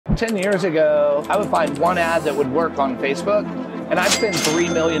10 years ago, I would find one ad that would work on Facebook, and I'd spend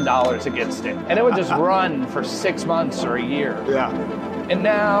 $3 million against it. And it would just run for 6 months or a year. Yeah. And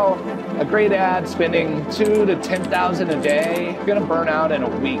now, a great ad spending $2,000 to $10,000 a day, you're gonna burn out in a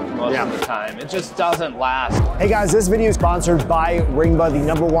week most of the time. It just doesn't last. Hey guys, this video is sponsored by Ringba, the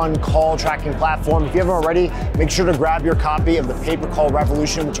 #1 call tracking platform. If you haven't already, make sure to grab your copy of the Pay-Per-Call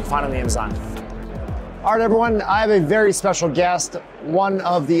Revolution, which you can find on Amazon. All right, everyone, I have a very special guest, one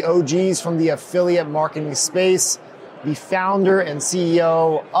of the OGs from the affiliate marketing space, the founder and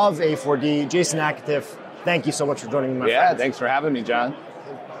CEO of A4D, Jason Akatiff. Thank you so much for joining me, my friend. Thanks for having me, John.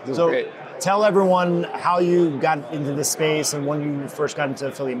 So great. Tell everyone how you got into this space and when you first got into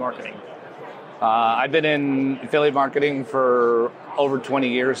affiliate marketing. I've been in affiliate marketing for over 20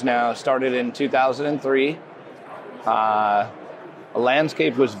 years now. Started in 2003. The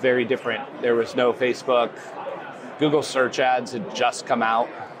landscape was very different. There was no Facebook. Google search ads had just come out.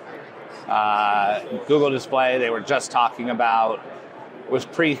 Google Display, they were just talking about, was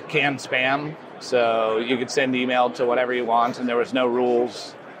pre-canned spam. So you could send email to whatever you want and there was no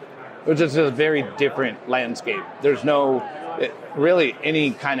rules. It was just a very different landscape. There's no really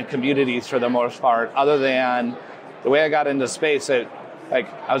any kind of communities for the most part, other than the way I got into space. I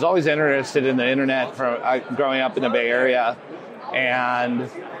was always interested in the internet from growing up in the Bay Area. And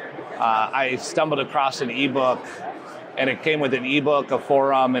I stumbled across an ebook, and it came with an ebook, a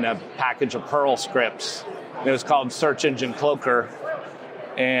forum, and a package of Perl scripts. And it was called Search Engine Cloaker.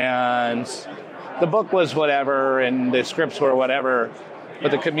 And the book was whatever, and the scripts were whatever.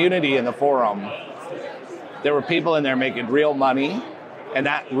 But the community in the forum, there were people in there making real money, and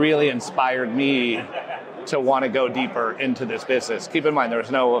that really inspired me to want to go deeper into this business. Keep in mind, there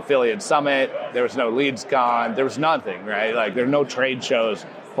was no affiliate summit, there was no leads con, there was nothing, right? Like there were no trade shows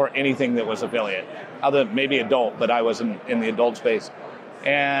for anything that was affiliate, other than maybe adult, but I wasn't in the adult space.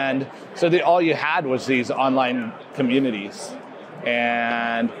 And so all you had was these online communities.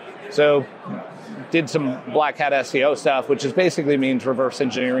 And so did some black hat SEO stuff, which is basically means reverse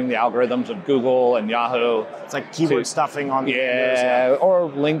engineering the algorithms of Google and Yahoo. It's like keyword stuffing on or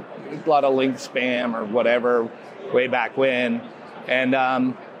a lot of link spam or whatever way back when. And,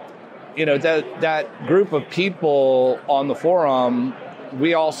 that group of people on the forum,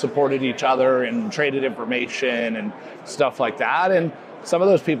 we all supported each other and traded information and stuff like that. And some of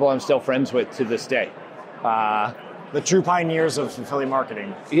those people I'm still friends with to this day. The true pioneers of affiliate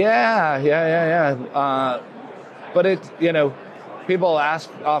marketing. Yeah. But people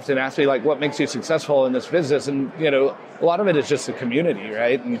often ask me, like, what makes you successful in this business? And, a lot of it is just the community,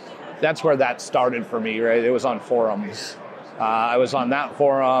 right? And that's where that started for me, right? It was on forums. I was on that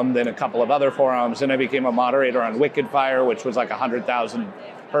forum, then a couple of other forums, then I became a moderator on Wicked Fire, which was like a 100,000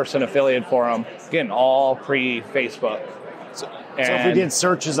 person affiliate forum. Again, all pre-Facebook. So if we did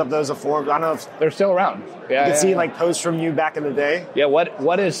searches of those forums, I don't know if they're still around. Yeah, you can see like posts from you back in the day. Yeah,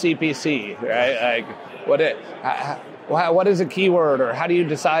 what is CPC, right? Like what is a keyword, or how do you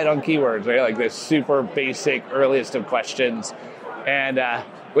decide on keywords? Right? Like this super basic, earliest of questions. And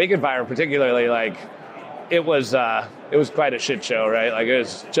Wicked Fire particularly, like it was quite a shit show, right? Like it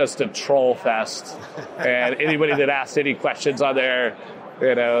was just a troll fest, and anybody that asked any questions on there,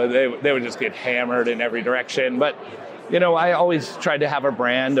 they would just get hammered in every direction. But I always tried to have a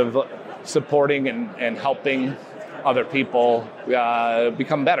brand of supporting and helping other people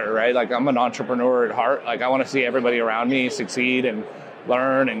become better, right? Like I'm an entrepreneur at heart. Like I want to see everybody around me succeed and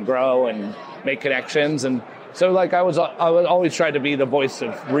learn and grow and make connections. And so like I would always try to be the voice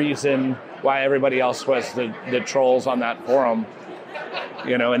of reason why everybody else was the trolls on that forum,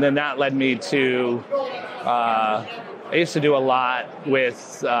 and then that led me to, I used to do a lot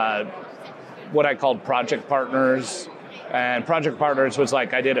with what I called project partners. And project partners was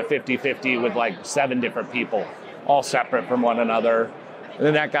like I did a 50-50 with like 7 different people, all separate from one another. And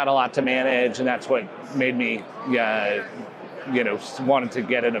then that got a lot to manage, and that's what made me, wanted to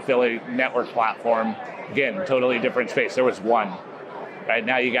get an affiliate network platform. Again, totally different space. There was one. Right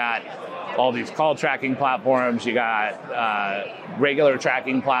now you got all these call tracking platforms, you got regular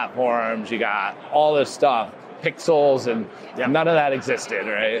tracking platforms, you got all this stuff. Pixels, and none of that existed,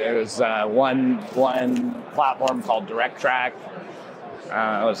 right? It was one platform called Direct Track.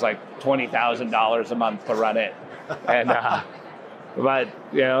 It was like $20,000 a month to run it. And but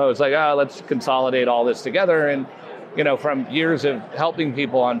it was like, let's consolidate all this together. And from years of helping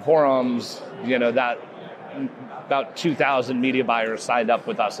people on forums, that about 2,000 media buyers signed up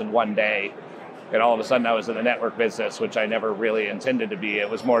with us in one day. And all of a sudden I was in the network business, which I never really intended to be. It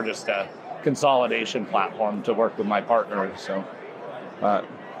was more just a consolidation platform to work with my partners. So,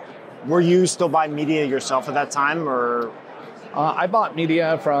 were you still buying media yourself at that time, or I bought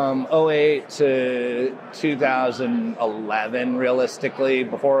media from '08 to 2011, realistically.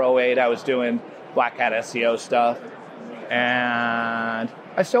 Before '08, I was doing Black Hat SEO stuff. And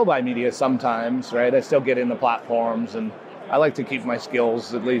I still buy media sometimes, right? I still get into platforms, and I like to keep my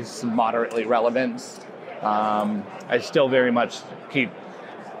skills at least moderately relevant. I still very much keep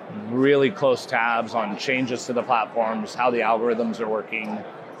really close tabs on changes to the platforms, how the algorithms are working.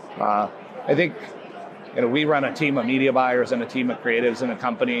 I think we run a team of media buyers and a team of creatives in a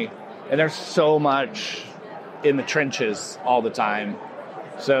company, and there's so much in the trenches all the time.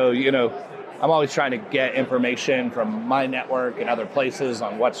 So, I'm always trying to get information from my network and other places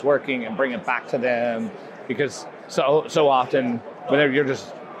on what's working and bring it back to them, because so often whenever you're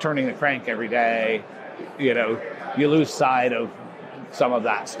just turning the crank every day, you lose sight of some of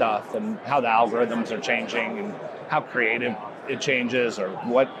that stuff and how the algorithms are changing and how creative it changes or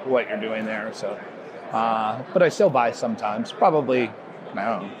what you're doing there. So, but I still buy sometimes. Probably, I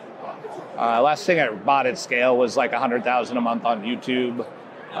don't know. Last thing I bought at scale was like $100,000 a month on YouTube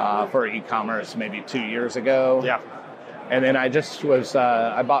for e-commerce maybe 2 years ago. Yeah. And then I just was,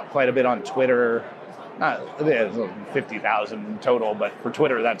 I bought quite a bit on Twitter. It was 50,000 total, but for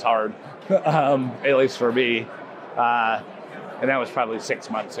Twitter, that's hard, at least for me. And that was probably 6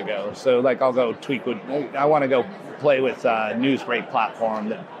 months ago. So I'll go tweak I want to go play with a Newsbreak platform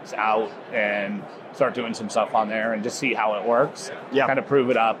that's out and start doing some stuff on there and just see how it works. Yeah. Kind of prove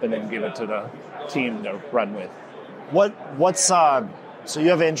it up and then give it to the team to run with. So you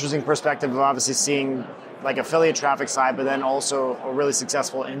have an interesting perspective of obviously seeing affiliate traffic side, but then also a really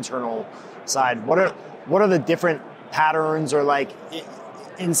successful internal side. What are the different patterns or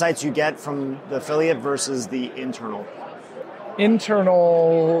insights you get from the affiliate versus the internal?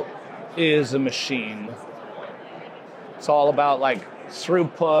 Internal is a machine. It's all about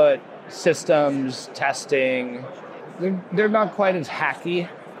throughput, systems, testing. They're not quite as hacky,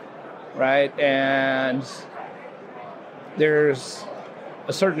 right? And there's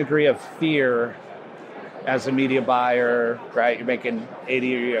a certain degree of fear as a media buyer, right? You're making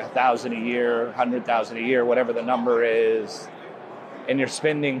 80 or 1,000 a year, 100,000 a year, whatever the number is, and you're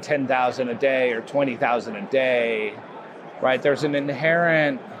spending 10,000 a day or 20,000 a day, right? There's an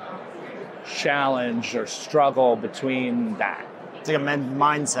inherent challenge or struggle between that. It's like a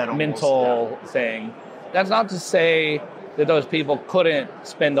mindset almost. Mental thing. That's not to say that those people couldn't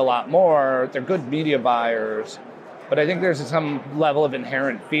spend a lot more. They're good media buyers. But I think there's some level of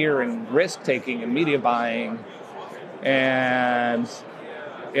inherent fear and risk-taking in media buying. And,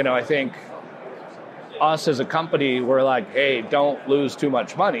 I think us as a company, we're like, hey, don't lose too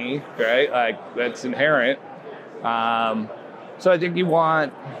much money, right? That's inherent. So I think you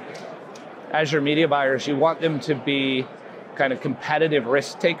want, as your media buyers, you want them to be kind of competitive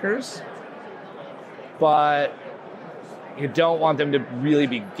risk-takers, but you don't want them to really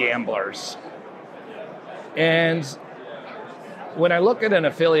be gamblers. And when I look at an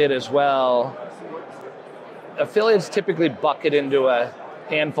affiliate as well, affiliates typically bucket into a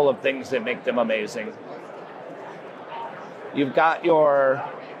handful of things that make them amazing. You've got your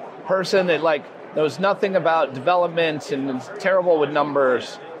person that knows nothing about development and is terrible with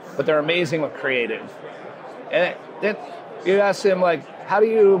numbers, but they're amazing with creative. And you ask them how do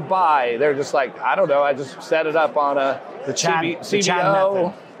you buy? They're just I don't know. I just set it up on the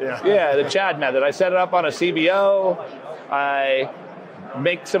CBO. Yeah, the Chad method. I set it up on a CBO. I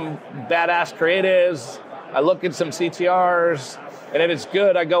make some badass creatives. I look at some CTRs, and if it's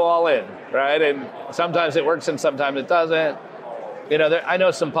good, I go all in, right? And sometimes it works and sometimes it doesn't. I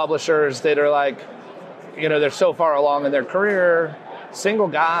know some publishers that are they're so far along in their career, single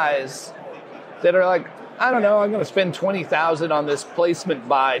guys that are I don't know, I'm going to spend $20,000 on this placement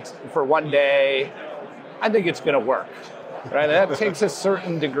buy for one day. I think it's going to work. Right, and that takes a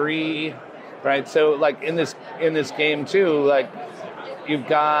certain degree, right? So, in this game too, you've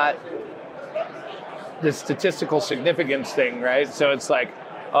got this statistical significance thing, right? So it's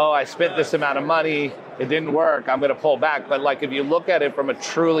oh, I spent this amount of money, it didn't work, I'm going to pull back. But if you look at it from a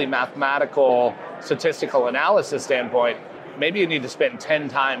truly mathematical, statistical analysis standpoint, maybe you need to spend 10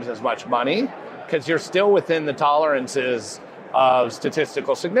 times as much money because you're still within the tolerances of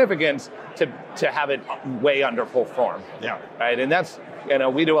statistical significance to have it way underperform. Yeah. Right. And that's,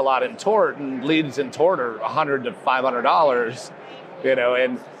 we do a lot in tort, and leads in tort are $100 to $500,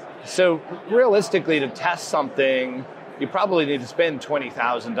 and so realistically to test something, you probably need to spend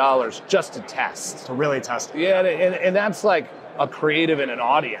 $20,000 just to test. To really test it. Yeah. And that's a creative and an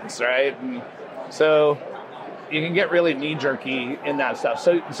audience, right? And so you can get really knee-jerky in that stuff.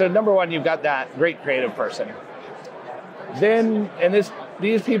 So number one, you've got that great creative person. Then, and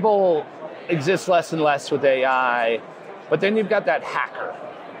these people exist less and less with AI, But then you've got that hacker.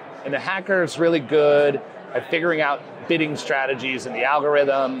 And the hacker is really good at figuring out bidding strategies and the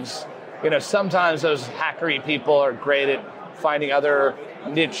algorithms. Sometimes those hackery people are great at finding other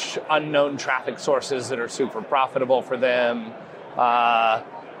niche, unknown traffic sources that are super profitable for them. But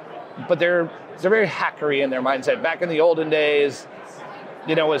they're very hackery in their mindset. Back in the olden days,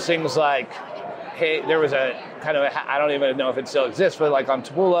 was things like, hey, there was a kind of, I don't even know if it still exists, but like on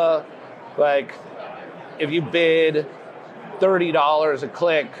Taboola, like if you bid $30 a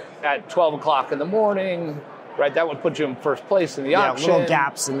click at 12 o'clock in the morning, right, that would put you in first place in the auction. Little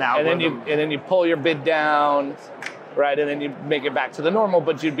gaps in the algorithm. And then you pull your bid down, right, and then you make it back to the normal,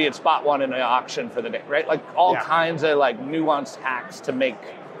 but you'd be at spot one in an auction for the day, right? Like all kinds of like nuanced hacks to make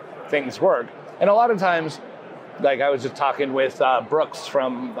things work. And a lot of times, like I was just talking with Brooks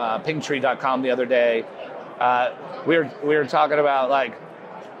from pinktree.com the other day. We were talking about like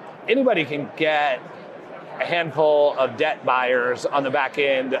anybody can get a handful of debt buyers on the back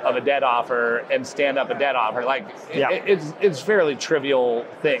end of a debt offer and stand up a debt offer. Like it's fairly trivial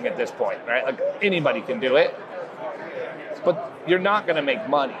thing at this point, right? Like anybody can do it, but you're not going to make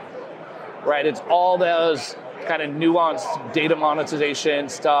money, right? It's all those kind of nuanced data monetization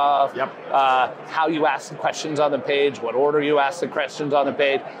stuff, how you ask the questions on the page, what order you ask the questions on the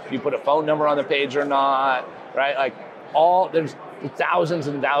page, if you put a phone number on the page or not, right? Like there's thousands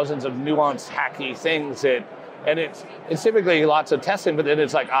and thousands of nuanced, hacky things and it's typically lots of testing, but then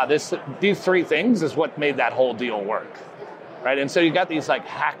it's like, these three things is what made that whole deal work, right? And so you got these like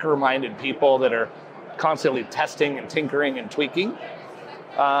hacker-minded people that are constantly testing and tinkering and tweaking.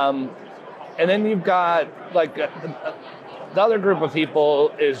 And then you've got like the other group of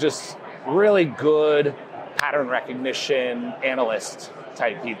people is just really good pattern recognition analyst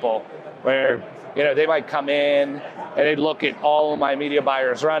type people where, they might come in and they'd look at all of my media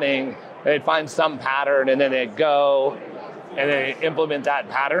buyers running and they'd find some pattern and then they'd go and they implement that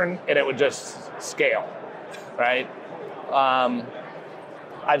pattern and it would just scale, right?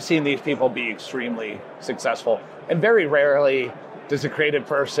 I've seen these people be extremely successful, and very rarely does a creative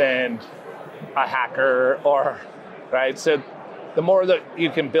person, a hacker, right? So the more that you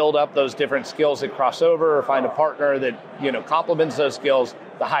can build up those different skills that cross over or find a partner that, complements those skills,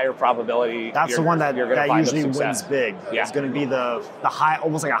 the higher probability that's the one that usually wins big. Yeah. It's going to be the high,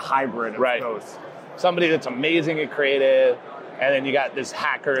 almost like a hybrid of both. Somebody that's amazing at creative, and then you got this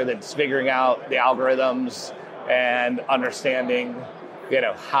hacker that's figuring out the algorithms and understanding,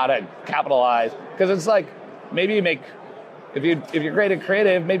 how to capitalize. Because it's like, maybe you make, if you're great at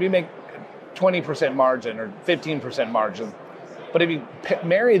creative, maybe you make 20% margin or 15% margin. But if you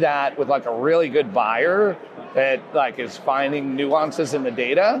marry that with like a really good buyer that like is finding nuances in the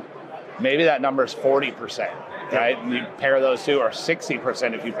data, maybe that number is 40%, right? And you pair those two, or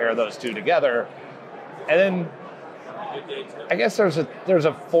 60% if you pair those two together. And then I guess there's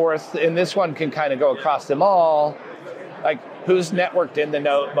a fourth, and this one can kind of go across them all, like who's networked in the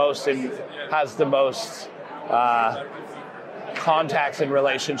most and has the most contacts and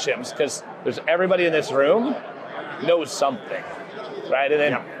relationships, because there's everybody in this room knows something, right? And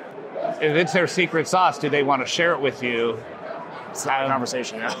then if it's their secret sauce, do they want to share it with you? It's not a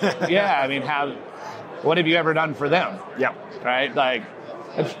conversation. I mean, what have you ever done for them? Yeah. Right? Like,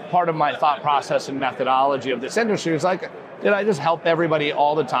 it's part of my thought process and methodology of this industry. It's like, I just help everybody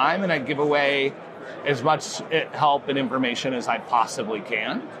all the time, and I give away as much help and information as I possibly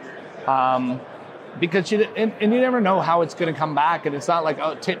can. Because you never know how it's going to come back, and it's not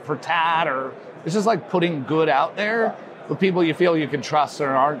like tit for tat, or it's just like putting good out there with people you feel you can trust and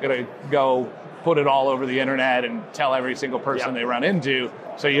aren't going to go put it all over the internet and tell every single person they run into,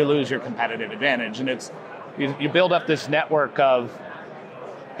 so you lose your competitive advantage. And it's you build up this network of,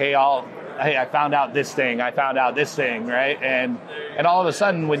 hey, I found out this thing, right? And all of a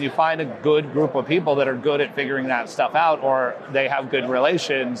sudden, when you find a good group of people that are good at figuring that stuff out, or they have good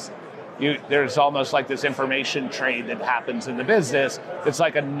relations, there's almost like this information trade that happens in the business. It's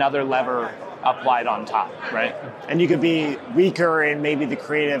like another lever applied on top, right? And you could be weaker in maybe the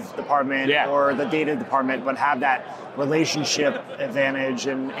creative department or the data department, but have that relationship advantage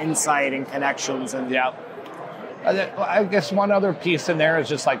and insight and connections. And I guess one other piece in there is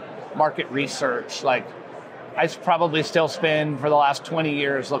just like market research. Like, I probably still spend for the last 20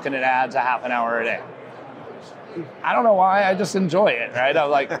 years looking at ads a half an hour a day. I don't know why, I just enjoy it, right? I'm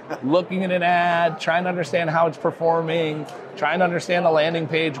like looking at an ad, trying to understand how it's performing, trying to understand the landing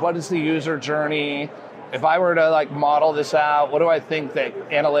page, what is the user journey? If I were to like model this out, what do I think that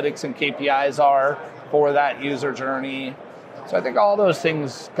analytics and KPIs are for that user journey? So I think all those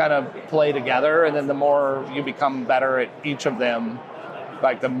things kind of play together, and then the more you become better at each of them,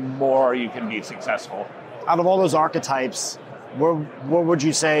 like the more you can be successful. Out of all those archetypes, what would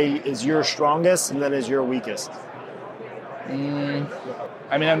you say is your strongest and then is your weakest? I mean,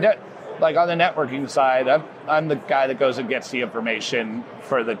 like on the networking side, I'm the guy that goes and gets the information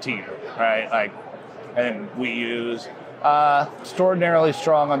for the team, right? Like, and we use extraordinarily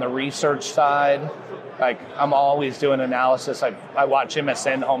strong on the research side. Like, I'm always doing analysis. I watch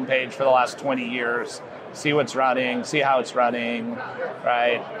MSN homepage for the last 20 years, see what's running, see how it's running,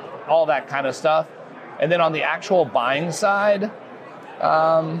 right? All that kind of stuff. And then on the actual buying side,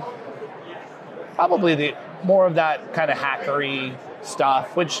 probably the more of that kind of hackery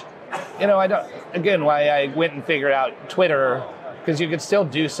stuff, which, you know, why I went and figured out Twitter, because you could still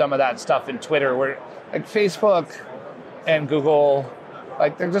do some of that stuff in Twitter where, like, Facebook and Google,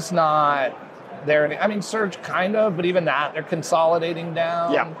 like, they're just not there. I mean, search kind of, but even that, they're consolidating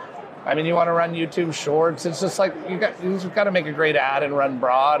down. Yeah. I mean, you want to run YouTube Shorts, it's just like, you just got to make a great ad and run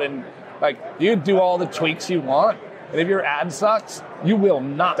broad, and, like, you do all the tweaks you want, and if your ad sucks, you will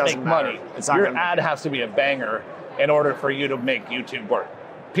not make money. Your ad has to be a banger in order for you to make YouTube work,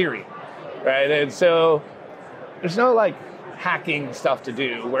 period. Right? And so there's no, like, hacking stuff to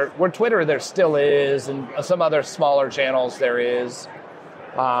do. Where Twitter there still is, and some other smaller channels there is.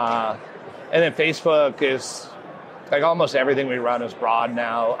 And then Facebook is, like, almost everything we run is broad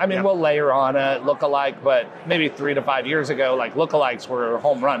now. I mean, We'll layer on a lookalike, but maybe 3 to 5 years ago, like, lookalikes were a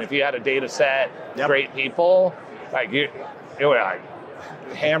home run. If you had a data set, great people, like, you were like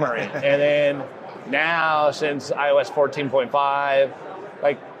hammering. And then now, since iOS 14.5,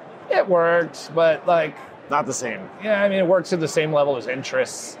 like, it works, but, like, not the same. Yeah, I mean, it works at the same level as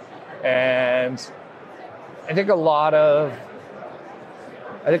interests. And I think a lot of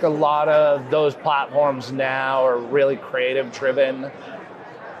those platforms now are really creative driven.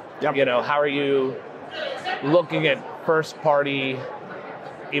 Yep. You know, how are you looking at first party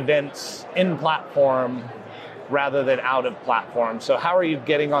events in platform rather than out of platform? So how are you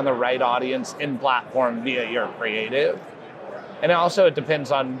getting on the right audience in platform via your creative? And also it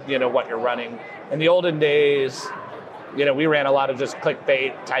depends on, you know, what you're running. In the olden days, you know, we ran a lot of just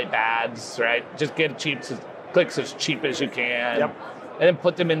clickbait type ads, right? Just get clicks as cheap as you can. Yep. And then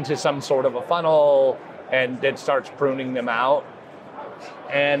put them into some sort of a funnel, and it starts pruning them out.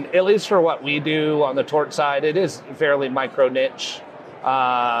 And at least for what we do on the tort side, it is fairly micro niche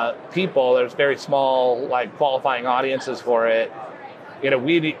people. There's very small, like, qualifying audiences for it. You know,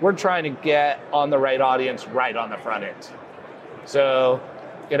 we're trying to get on the right audience right on the front end. So,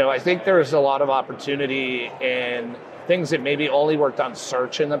 you know, I think there's a lot of opportunity in things that maybe only worked on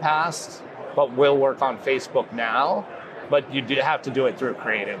search in the past, but will work on Facebook now. But you do have to do it through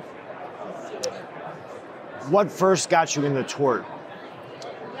creative. What first got you into tort?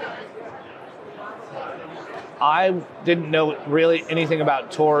 I didn't know really anything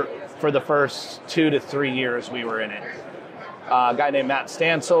about tort for the first 2 to 3 years we were in it. A guy named Matt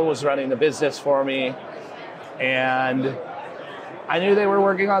Stansel was running the business for me, and I knew they were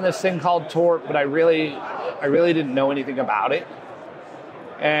working on this thing called tort, but I really didn't know anything about it.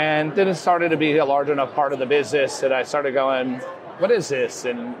 And then it started to be a large enough part of the business that I started going, what is this?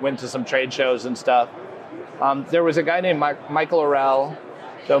 And went to some trade shows and stuff. There was a guy named Michael Orell.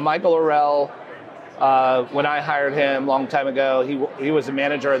 So Michael Orell, when I hired him a long time ago, he was the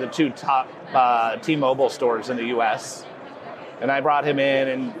manager of the 2 top T-Mobile stores in the U.S. And I brought him in,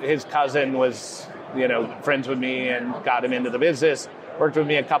 and his cousin was, you know, friends with me and got him into the business. Worked with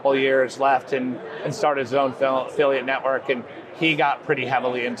me a couple of years, left and started his own affiliate network. And he got pretty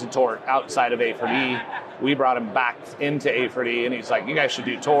heavily into tort outside of A4D. We brought him back into A4D, and he's like, you guys should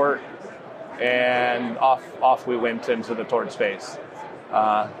do tort. And off we went into the tort space.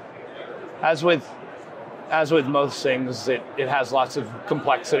 As with most things, it has lots of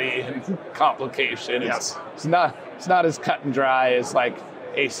complexity and complication. Yes. It's not as cut and dry as, like,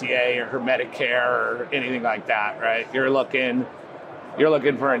 ACA or Medicare or anything like that, right? You're looking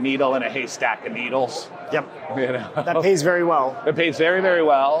for a needle in a haystack of needles. Yep. You know? That pays very well. It pays very, very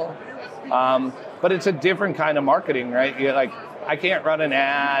well. But it's a different kind of marketing, right? You're like, I can't run an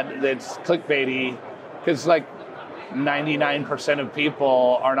ad that's clickbaity because, like, 99% of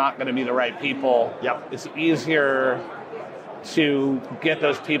people are not going to be the right people. Yep. It's easier to get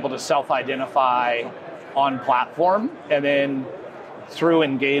those people to self-identify on platform, and then through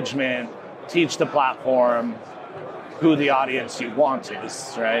engagement, teach the platform who the audience you want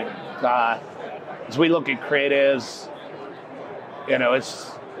is, right? As we look at creatives, you know,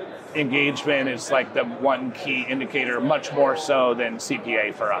 it's engagement is like the one key indicator, much more so than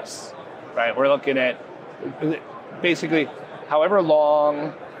CPA for us, right? We're looking at basically however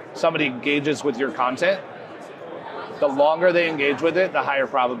long somebody engages with your content, the longer they engage with it, the higher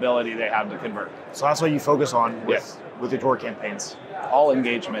probability they have to convert. So that's what you focus on Yes. with your tour campaigns. All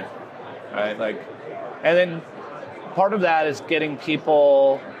engagement, right? And then part of that is getting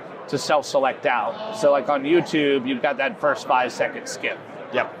people to self-select out. So like on YouTube, you've got that first 5-second skip.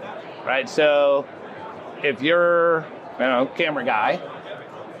 Yep. Right? So if you're, camera guy,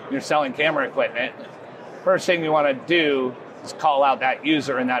 you're selling camera equipment, first thing you want to do is call out that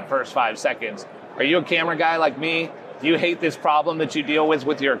user in that first 5 seconds. Are you a camera guy like me? Do you hate this problem that you deal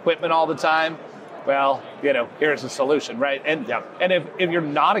with your equipment all the time? Well, here's the solution, right? And if you're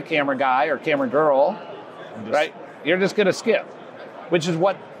not a camera guy or camera girl, right, you're just going to skip, which is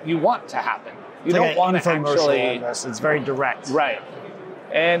what you want to happen. You don't want to actually. It's very direct. Right.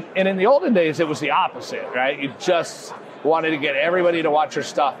 And in the olden days, it was the opposite, right? You just wanted to get everybody to watch your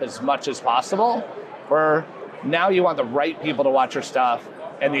stuff as much as possible, where now you want the right people to watch your stuff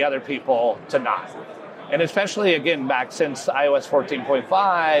and the other people to not. And especially, again, back since iOS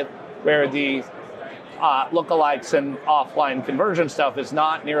 14.5, where the lookalikes and offline conversion stuff is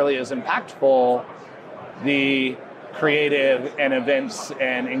not nearly as impactful, the creative and events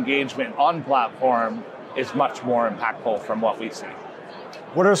and engagement on platform is much more impactful from what we see.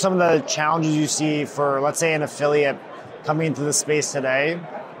 What are some of the challenges you see for, let's say, an affiliate coming into the space today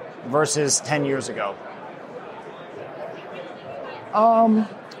versus 10 years ago?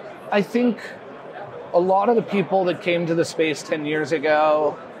 I think a lot of the people that came to the space 10 years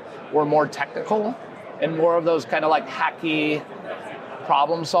ago were more technical and more of those kind of like hacky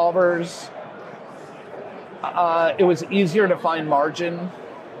problem solvers. It was easier to find margin.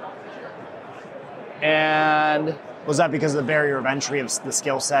 And was that because of the barrier of entry of the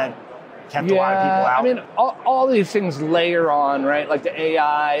skill set kept a lot of people out? I mean, all these things layer on, right? Like the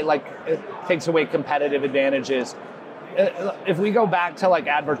AI, like it takes away competitive advantages. If we go back to like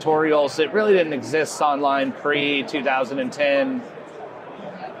advertorials, it really didn't exist online pre-2010.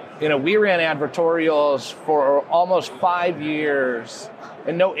 We ran advertorials for almost 5 years,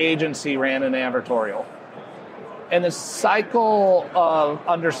 and no agency ran an advertorial. And the cycle of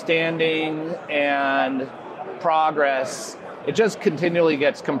understanding and progress, it just continually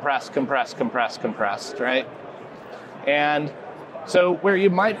gets compressed, right? And so where you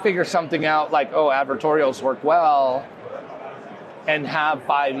might figure something out like, advertorials work well, and have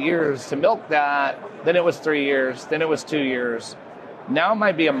 5 years to milk that, then it was 3 years, then it was 2 years. Now it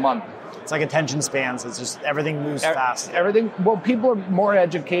might be a month. It's like attention spans. It's just everything moves fast. People are more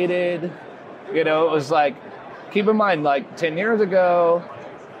educated. It was like, keep in mind, like 10 years ago,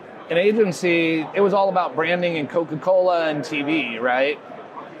 an agency, it was all about branding and Coca-Cola and TV, right?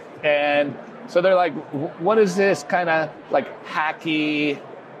 And so they're like, what is this kind of like hacky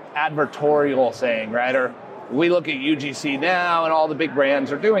advertorial thing, right? Or we look at UGC now and all the big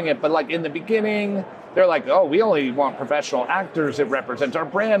brands are doing it, but like in the beginning, they're like, we only want professional actors that represent our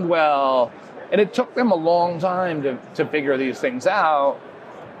brand well. And it took them a long time to figure these things out.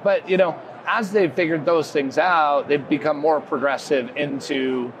 But, as they've figured those things out, they've become more progressive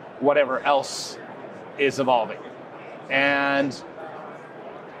into whatever else is evolving. And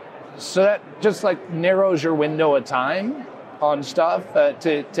so that just like narrows your window of time on stuff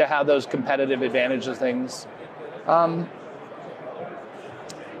to have those competitive advantages things.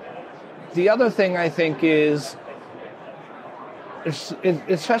 The other thing I think is,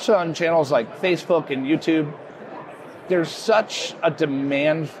 especially on channels like Facebook and YouTube, there's such a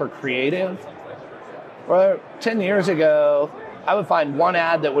demand for creative. Where 10 years ago, I would find one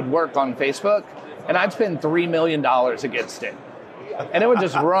ad that would work on Facebook, and I'd spend $3 million against it. And it would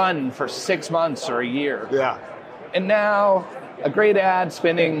just run for 6 months or a year. Yeah. And now, a great ad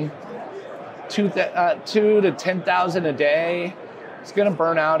spending $2,000 to $10,000 a day, it's going to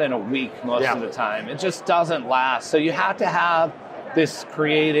burn out in a week most of the time. It just doesn't last. So you have to have this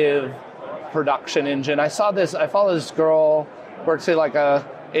creative production engine. I follow this girl, works at like a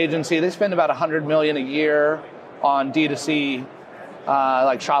agency. They spend about $100 million a year on D2C,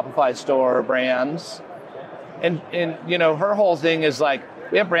 like Shopify store brands. And her whole thing is like,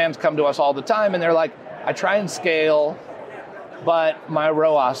 we have brands come to us all the time and they're like, I try and scale, but my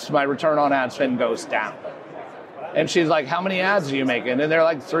ROAS, my return on ad spend goes down. And she's like, how many ads are you making? And they're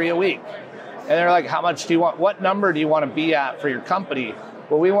like, 3 a week. And they're like, how much do you want? What number do you want to be at for your company?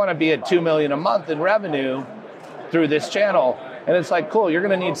 Well, we want to be at $2 million a month in revenue through this channel. And it's like, cool, you're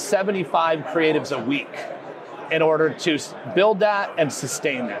going to need 75 creatives a week in order to build that and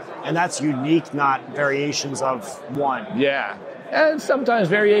sustain that. And that's unique, not variations of one. Yeah. And sometimes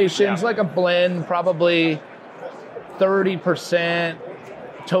variations, like a blend, probably 30%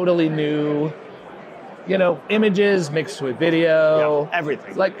 totally new. Images mixed with video.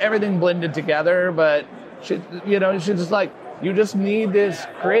 Everything. Like everything blended together, but she's just like, you just need this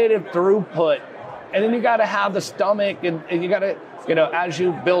creative throughput And then you got to have the stomach, and you got to, as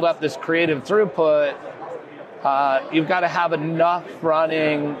you build up this creative throughput, you've got to have enough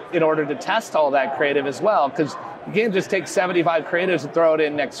running in order to test all that creative as well. Because you can't just take 75 creatives and throw it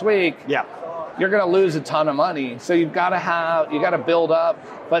in next week. Yeah. You're going to lose a ton of money. So you got to build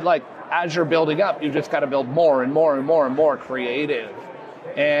up. But like, as you're building up, you just got to build more and more and more and more creative.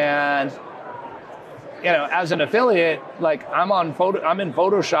 And as an affiliate, like I'm in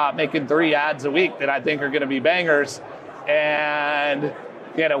Photoshop making 3 ads a week that I think are going to be bangers, and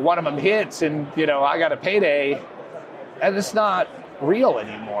one of them hits, and I got a payday, and it's not real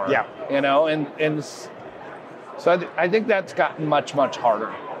anymore. Yeah. And so I think that's gotten much, much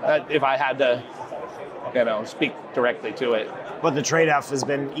harder. If I had to, speak directly to it. But the trade-off has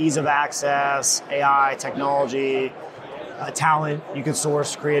been ease of access, AI, technology, talent you can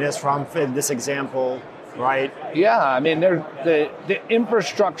source creatives from, in this example, right? Yeah, I mean, the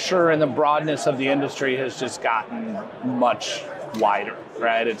infrastructure and the broadness of the industry has just gotten much wider,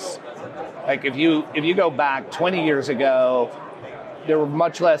 right? It's like if you go back 20 years ago, there were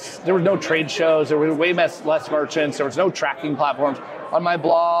no trade shows, there were way less merchants, there was no tracking platforms. On my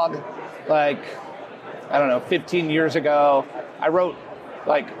blog, 15 years ago, I wrote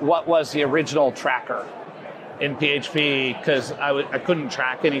what was the original tracker in PHP, because I couldn't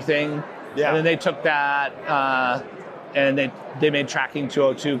track anything. Yeah. And then they took that and they made tracking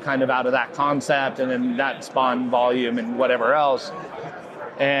 202 kind of out of that concept, and then that spawned volume and whatever else.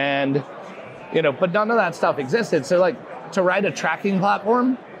 And but none of that stuff existed. So to write a tracking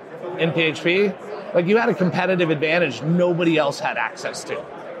platform in PHP, you had a competitive advantage nobody else had access to.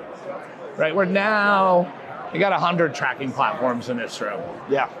 Right? Where now you got 100 tracking platforms in this room.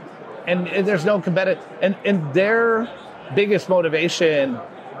 Yeah. And there's no competitive, and their biggest motivation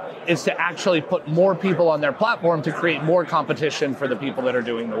is to actually put more people on their platform to create more competition for the people that are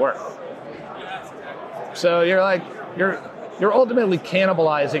doing the work. So you're ultimately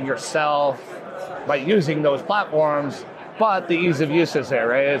cannibalizing yourself by using those platforms, but the ease of use is there,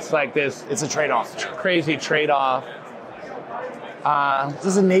 right? It's like this. It's a trade-off. Crazy trade-off. This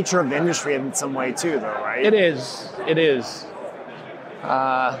is the nature of the industry in some way too, though, right? It is.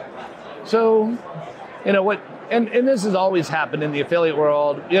 So, what, and this has always happened in the affiliate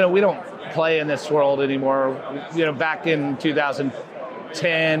world. We don't play in this world anymore. Back in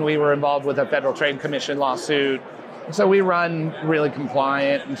 2010, we were involved with a Federal Trade Commission lawsuit. So we run really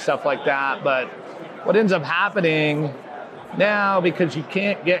compliant and stuff like that. But what ends up happening now, because you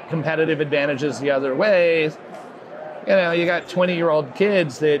can't get competitive advantages the other ways, you got 20-year-old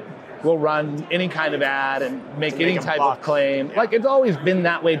kids that will run any kind of ad and make any type of claim. Yeah. It's always been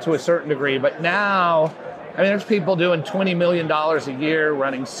that way to a certain degree, but now, there's people doing $20 million a year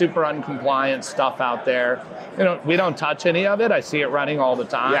running super uncompliant stuff out there. We don't touch any of it. I see it running all the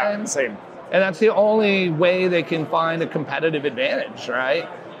time. Yeah, same. And that's the only way they can find a competitive advantage, right?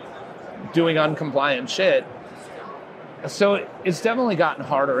 Doing uncompliant shit. So it's definitely gotten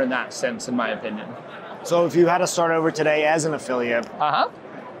harder in that sense, in my opinion. So if you had to start over today as an affiliate,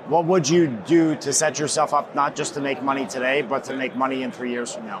 what would you do to set yourself up not just to make money today, but to make money in 3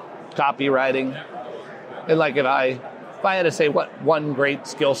 years from now? Copywriting. And if I had to say what one great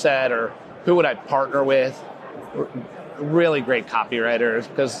skill set, or who would I partner with, really great copywriters,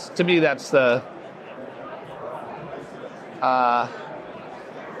 because to me that's the how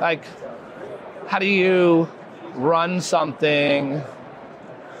do you run something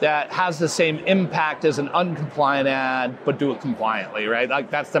that has the same impact as an uncompliant ad, but do it compliantly, right?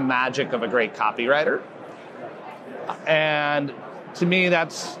 That's the magic of a great copywriter. And to me,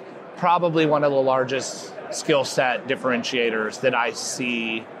 that's probably one of the largest skill set differentiators that I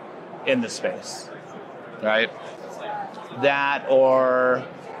see in the space, right? That, or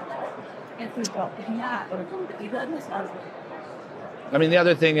the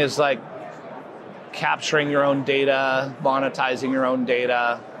other thing is capturing your own data, monetizing your own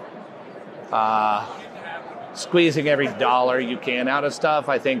data, squeezing every dollar you can out of stuff.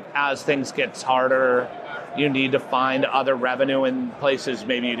 I think as things get harder, you need to find other revenue in places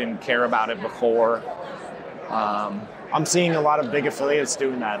maybe you didn't care about it before. I'm seeing a lot of big affiliates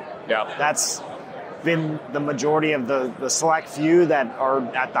doing that. Yeah. That's been the majority of the select few that are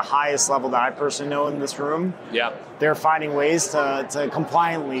at the highest level that I personally know in this room. Yeah. They're finding ways to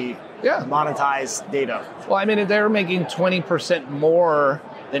compliantly monetize data. Well, if they're making 20% more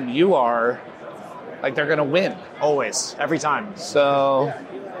than you are, they're going to win. Always. Every time. So,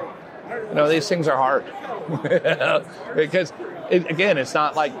 these things are hard. Because, it's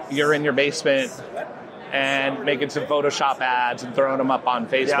not like you're in your basement and making some Photoshop ads and throwing them up on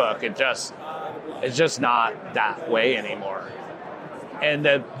Facebook. Yeah. It's just not that way anymore. And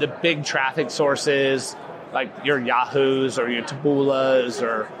the big traffic sources, like your Yahoos or your Tabulas,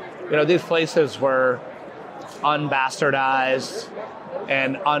 or these places were unbastardized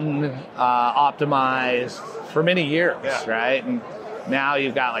and unoptimized for many years, right? And now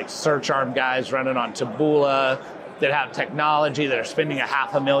you've got like search arm guys running on Taboola that have technology that are spending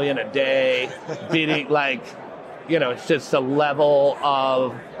 $500,000 a day bidding, it's just the level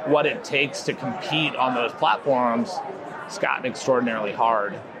of what it takes to compete on those platforms. It's gotten extraordinarily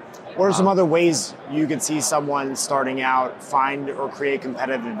hard. What are some other ways you could see someone starting out find or create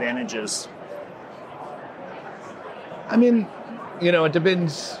competitive advantages? I mean, it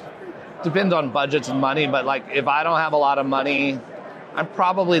depends on budgets and money, but like if I don't have a lot of money, I'm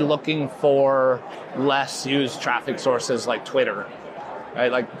probably looking for less used traffic sources like Twitter, right?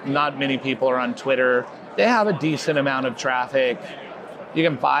 Like not many people are on Twitter. They have a decent amount of traffic. You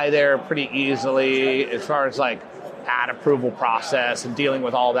can buy there pretty easily as far as like ad approval process and dealing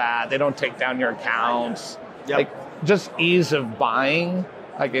with all that. They don't take down your accounts. Yep. Like just ease of buying.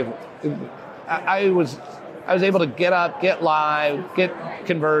 Like if I was able to get up, get live, get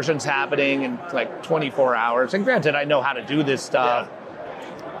conversions happening in like 24 hours. And granted, I know how to do this stuff. Yeah.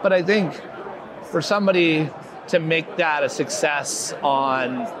 But I think for somebody to make that a success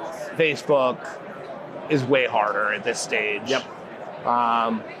on Facebook is way harder at this stage. Yep.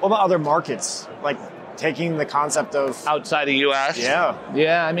 What about other markets? Like taking the concept of... outside of US? Yeah.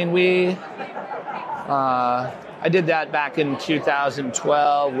 Yeah, I mean, I did that back in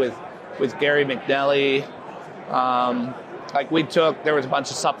 2012 with Gary McNally. There was a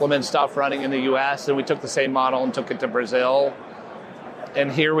bunch of supplement stuff running in the US, and we took the same model and took it to Brazil.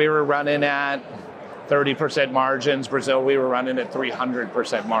 And here we were running at 30% margins. Brazil, we were running at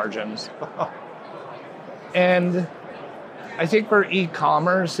 300% margins. And I think for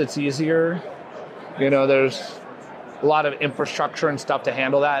e-commerce, it's easier. There's a lot of infrastructure and stuff to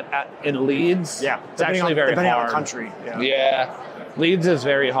handle that in leads. Yeah, it's actually very hard. Depending on the country. Yeah, leads is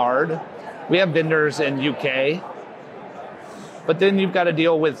very hard. We have vendors in UK, but then you've got to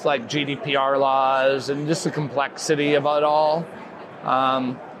deal with like GDPR laws and just the complexity of it all.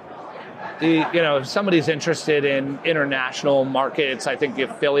 If somebody's interested in international markets, I think the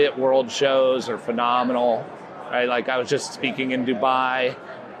affiliate world shows are phenomenal, right? Like I was just speaking in Dubai.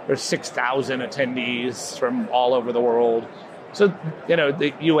 There's 6,000 attendees from all over the world. So,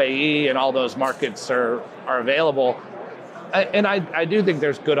 the UAE and all those markets are available. And I do think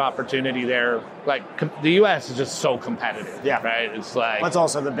there's good opportunity there. Like the U.S. is just so competitive, right? It's like... That's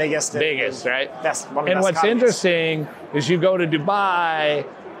also the biggest, right? One of the best what's interesting is you go to Dubai,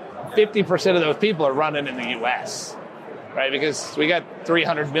 50% of those people are running in the U.S., right? Because we got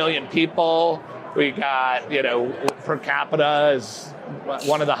 300 million people. We got, per capita is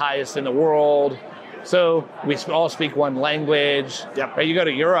one of the highest in the world. So we all speak one language. Yep. Right? You go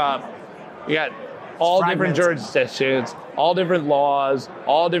to Europe, you got all different jurisdictions, all different laws,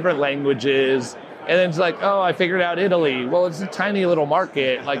 all different languages. And then it's like, oh, I figured out Italy. Well, it's a tiny little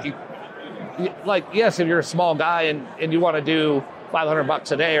market. Yes, if you're a small guy and you want to do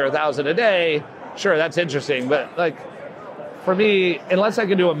 $500 a day or $1,000 a day, sure, that's interesting. But for me, unless I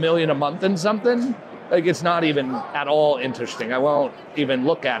can do $1 million a month in something, it's not even at all interesting. I won't even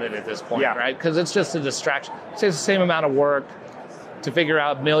look at it at this point, right? Because it's just a distraction. It takes the same amount of work to figure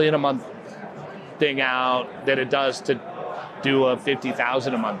out $1 million a month thing out that it does to do a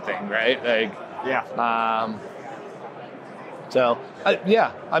 $50,000 a month thing, right? I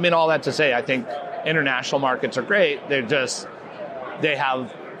mean, all that to say, I think international markets are great. They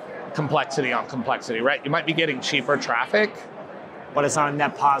have complexity on complexity, right? You might be getting cheaper traffic, but it's not a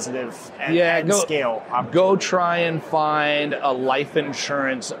net positive and scale. Go try and find a life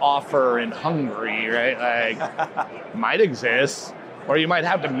insurance offer in Hungary, right? Might exist, or you might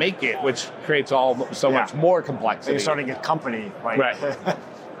have to make it, which creates much more complexity. So you're starting a company, right?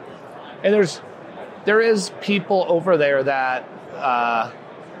 And there is people over there that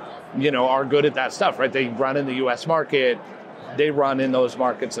are good at that stuff, right? They run in the U.S. market. They run in those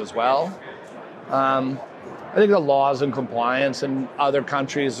markets as well. I think the laws and compliance in other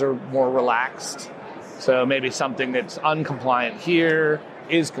countries are more relaxed. So maybe something that's uncompliant here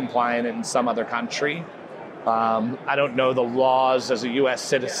is compliant in some other country. I don't know the laws as a U.S.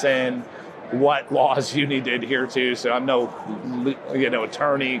 citizen, what laws you need to adhere to. So I'm no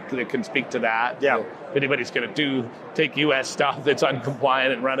attorney that can speak to that. Yeah. If anybody's going to take U.S. stuff that's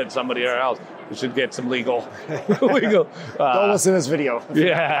uncompliant and run it somebody else, we should get some legal. Don't listen to this video.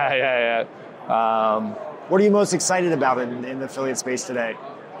 Yeah. What are you most excited about in the affiliate space today?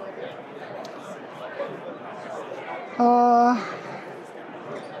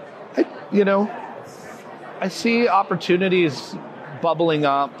 I see opportunities bubbling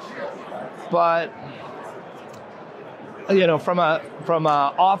up, but from a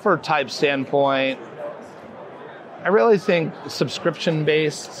offer type standpoint, I really think subscription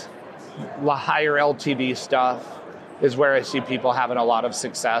based, higher LTV stuff is where I see people having a lot of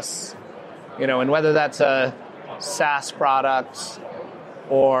success. And whether that's a SaaS product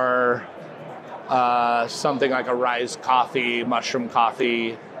or something like a Rise coffee, mushroom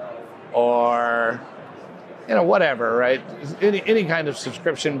coffee, or whatever, right? Any kind of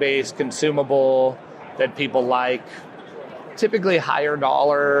subscription-based consumable that people like. Typically higher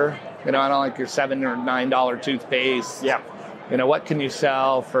dollar. I don't like your $7 or $9 toothpaste. Yeah. What can you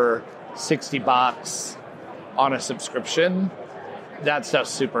sell for $60 on a subscription? That stuff's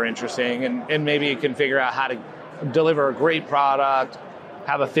super interesting, and maybe you can figure out how to deliver a great product,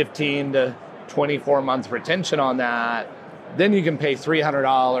 have a 15 to 24 month retention on that. Then you can pay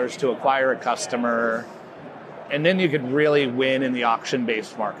 $300 to acquire a customer, and then you could really win in the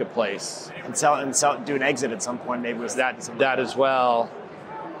auction-based marketplace. And sell, do an exit at some point, maybe with that as well.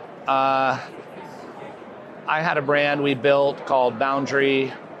 I had a brand we built called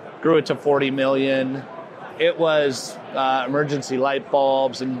Boundary, grew it to 40 million. It was emergency light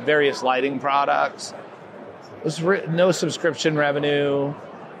bulbs and various lighting products. It was no subscription revenue,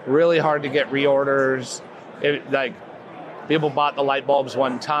 really hard to get reorders. People bought the light bulbs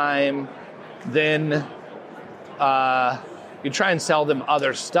one time, then you try and sell them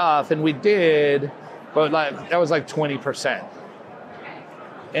other stuff, and we did, but that was 20%.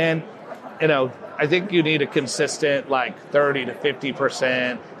 And I think you need a consistent 30 to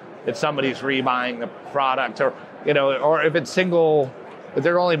 50% that somebody's rebuying the product, or if it's single, if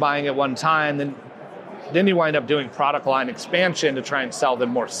they're only buying it one time, then you wind up doing product line expansion to try and sell them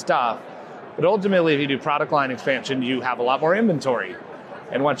more stuff. But ultimately, if you do product line expansion, you have a lot more inventory.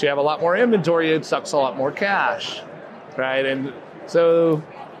 And once you have a lot more inventory, it sucks a lot more cash, right? And so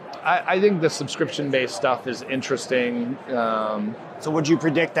I think the subscription-based stuff is interesting. So would you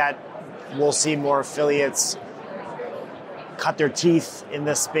predict that we'll see more affiliates cut their teeth in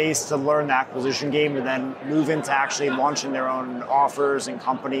this space to learn the acquisition game and then move into actually launching their own offers and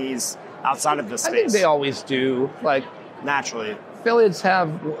companies outside of this space? I think they always do. Naturally. Affiliates have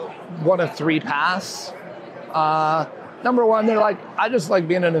one of three paths. Number one, they're I just like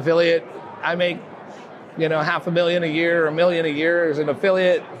being an affiliate. I make, $500,000 a year, $1 million a year as an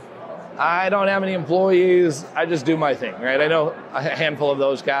affiliate. I don't have any employees. I just do my thing, right? I know a handful of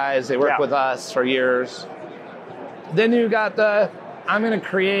those guys. They work with us for years. Then you got I'm going to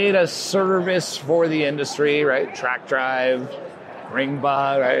create a service for the industry, right? Track Drive,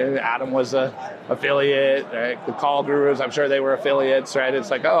 Ringba, right? Adam was a affiliate, right? The Call Gurus, I'm sure they were affiliates, right?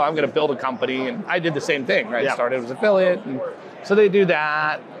 It's I'm going to build a company, and I did the same thing, right? Yeah. Started as an affiliate, and so they do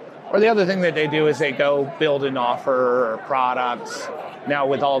that. Or the other thing that they do is they go build an offer or products. Now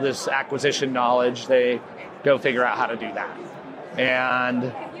with all this acquisition knowledge, they go figure out how to do that.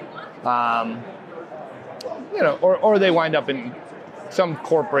 And, or they wind up in some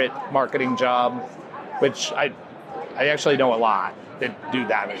corporate marketing job, which I actually know a lot that do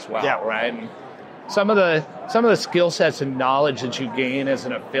that as well, right? And some of the skill sets and knowledge that you gain as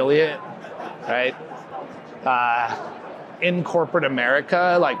an affiliate, right? In corporate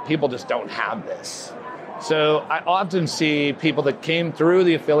America, people just don't have this. So I often see people that came through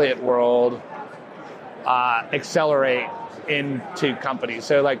the affiliate world accelerate into companies.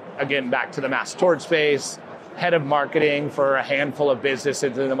 So again, back to the mass tort space, head of marketing for a handful of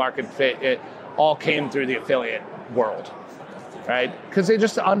businesses in the market fit, it all came through the affiliate world, right? Because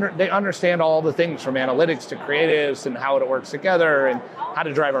they understand all the things from analytics to creatives and how it works together and how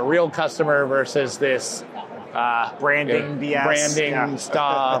to drive a real customer versus this branding BS. Branding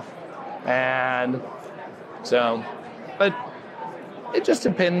stuff. And so, but it just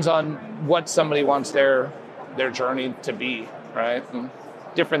depends on what somebody wants their journey to be, right? And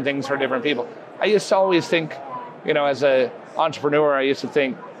different things for different people. I used to always think, as an entrepreneur, I used to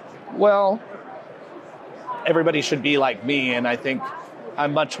think, well, everybody should be like me. And I think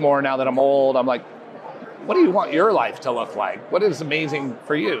I'm much more, now that I'm old, I'm like, what do you want your life to look like? What is amazing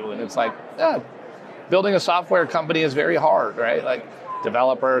for you? And it's building a software company is very hard, right?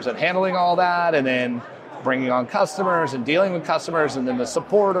 Developers and handling all that, and then bringing on customers and dealing with customers, and then the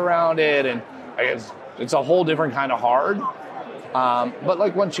support around it. And I guess it's a whole different kind of hard.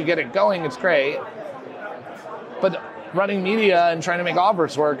 But once you get it going, it's great. But running media and trying to make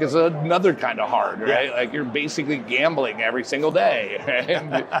offers work is another kind of hard, right? Yeah. You're basically gambling every single day. Right?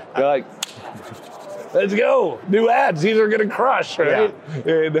 And you're let's go, new ads, these are going to crush, right?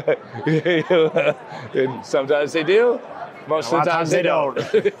 Yeah. And sometimes they do, most of the times they don't.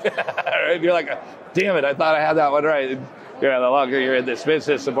 Right? You're damn it, I thought I had that one right. the longer you're in this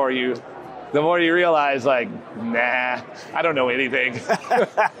business, the more you realize, like, nah, I don't know anything.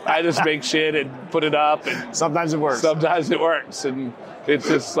 I just make shit and put it up. And sometimes it works. And it's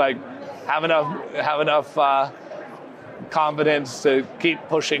just like have enough confidence to keep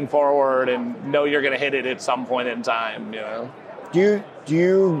pushing forward and know you're going to hit it at some point in time.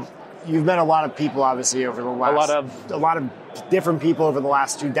 You've met a lot of people, obviously, over the last a lot of different people over the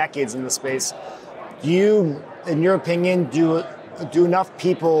last 2 decades in the space. Do you, in your opinion, do enough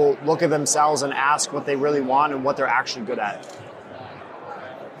people look at themselves and ask what they really want and what they're actually good at?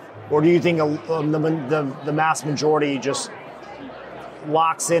 Or do you think the mass majority just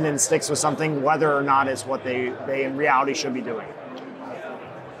locks in and sticks with something whether or not it's what they in reality should be doing?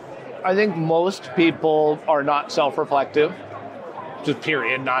 I think most people are not self-reflective, just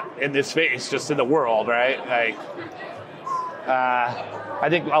period, not in this space, just in the world, right? Like, I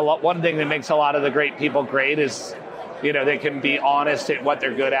think one thing that makes a lot of the great people great is, they can be honest at what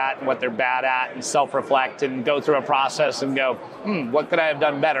they're good at and what they're bad at and self-reflect and go through a process and go, what could I have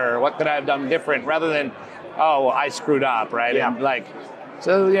done better? What could I have done different? Rather than, oh, I screwed up, right? Yeah. And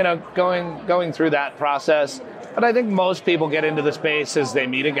going through that process. But I think most people get into the space as they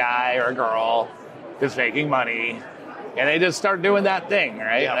meet a guy or a girl who's making money and they just start doing that thing,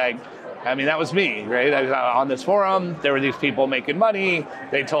 right? Yeah. That was me, right? I was on this forum. There were these people making money.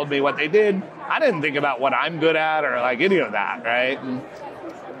 They told me what they did. I didn't think about what I'm good at or like any of that, right? And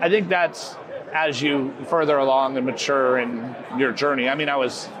I think that's as you further along and mature in your journey. I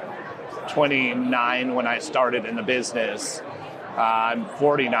was 29 when I started in the business. I'm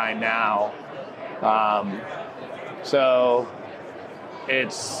 49 now. So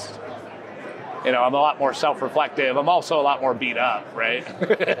it's, I'm a lot more self-reflective. I'm also a lot more beat up, right?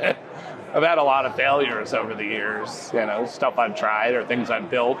 I've had a lot of failures over the years, stuff I've tried or things I've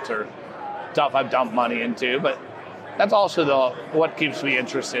built or stuff I've dumped money into. But that's also what keeps me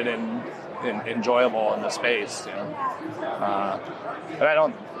interested in enjoyable in the space. But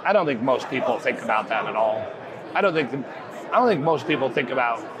I don't think most people think about that at all. I don't think most people think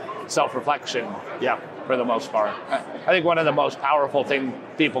about self-reflection. Yeah. For the most part. I think one of the most powerful things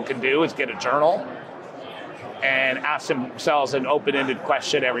people can do is get a journal and ask themselves an open-ended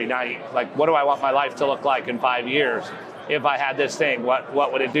question every night. Like, what do I want my life to look like in 5 years? If I had this thing,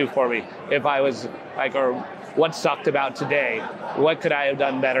 what would it do for me? If I was or what sucked about today? What could I have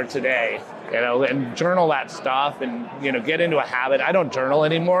done better today? And journal that stuff and, get into a habit. I don't journal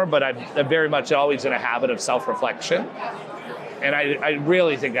anymore, but I'm very much always in a habit of self-reflection. And I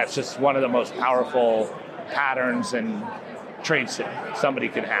really think that's just one of the most powerful patterns and traits that somebody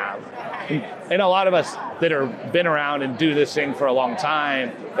can have. And a lot of us that are been around and do this thing for a long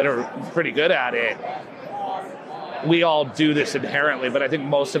time, that are pretty good at it, we all do this inherently, but I think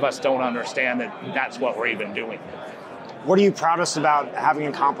most of us don't understand that that's what we're even doing. What are you proudest about having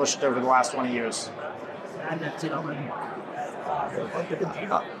accomplished over the last 20 years?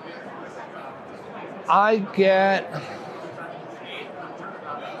 I get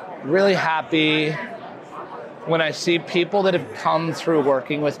really happy when I see people that have come through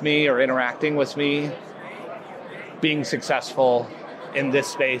working with me or interacting with me being successful in this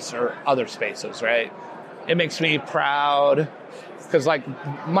space or other spaces, right? It makes me proud because,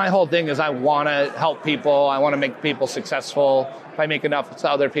 my whole thing is I want to help people. I want to make people successful. If I make enough to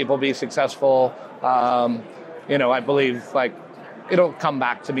other people be successful, I believe, it'll come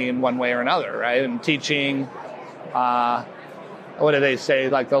back to me in one way or another, right? And teaching, what do they say?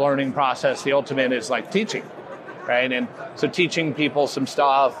 The learning process, the ultimate is teaching, right? And so teaching people some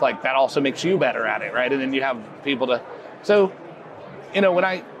stuff, that also makes you better at it, right? And then you have people to, so, when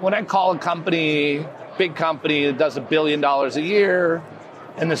I call a company, big company that does $1 billion a year,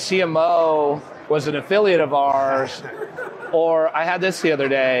 and the CMO was an affiliate of ours, or I had this the other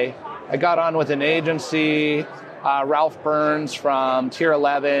day, I got on with an agency, Ralph Burns from Tier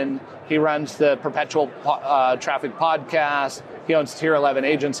 11, he runs the Perpetual Traffic podcast, he owns Tier 11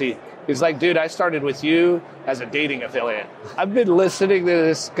 agency. He's like, dude, I started with you as a dating affiliate. I've been listening to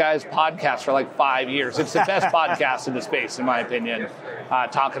this guy's podcast for 5 years. It's the best podcast in the space, in my opinion,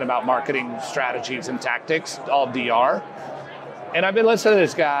 talking about marketing strategies and tactics, all DR. And I've been listening to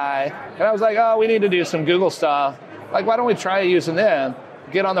this guy, and I was like, oh, we need to do some Google stuff. Why don't we try using them?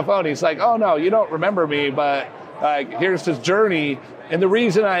 Get on the phone. He's like, oh, no, you don't remember me, but here's this journey. And the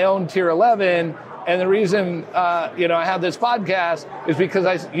reason I own Tier 11 and the reason, I have this podcast is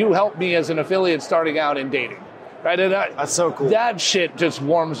because you helped me as an affiliate starting out in dating, right? And that's so cool. That shit just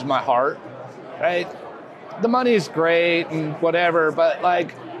warms my heart, right? The money's great and whatever, but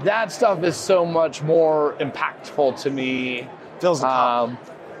that stuff is so much more impactful to me. Fills the cup.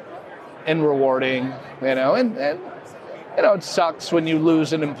 And rewarding, and it sucks when you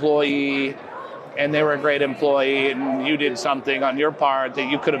lose an employee and they were a great employee and you did something on your part that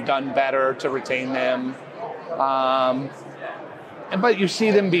you could have done better to retain them. But you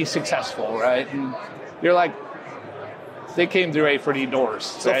see them be successful, right? And you're like, they came through A4D doors.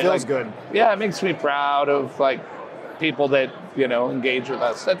 So right? it feels good. Yeah, it makes me proud of people that, engage with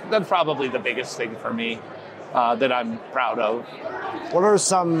us. That's probably the biggest thing for me that I'm proud of. What are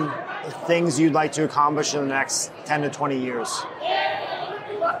some things you'd like to accomplish in the next 10 to 20 years?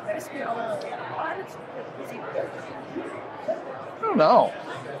 I don't know.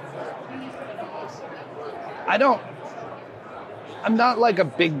 I'm not like a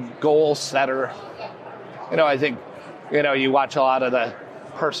big goal setter. I think, you watch a lot of the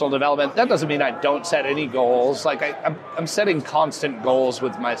personal development. That doesn't mean I don't set any goals. Like I'm setting constant goals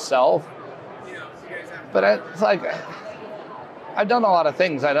with myself. But I've done a lot of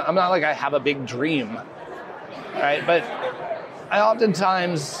things. I'm not like I have a big dream, right? But I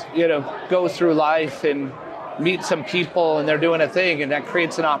oftentimes, go through life and meet some people and they're doing a thing and that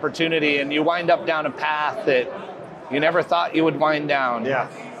creates an opportunity and you wind up down a path that you never thought you would wind down. Yeah.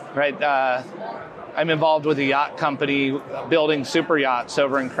 Right? I'm involved with a yacht company building super yachts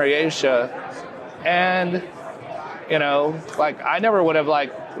over in Croatia. And, I never would have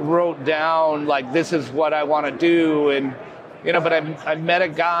wrote down this is what I want to do. And, but I met a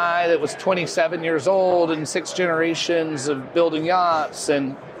guy that was 27 years old and 6 generations of building yachts.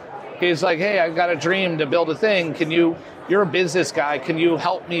 And he's like, hey, I've got a dream to build a thing. You're a business guy. Can you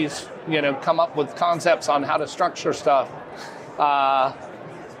help me, come up with concepts on how to structure stuff?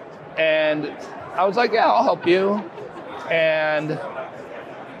 And I was like, yeah, I'll help you. And,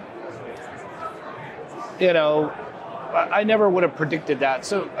 I never would have predicted that.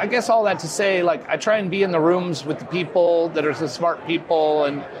 So I guess all that to say, I try and be in the rooms with the people that are the smart people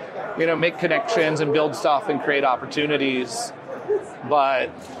and, make connections and build stuff and create opportunities. But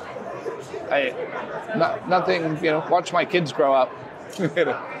nothing, watch my kids grow up,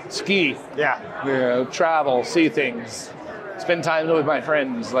 ski, travel, see things, spend time with my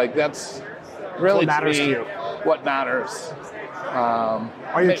friends. That's really what matters to you. What matters.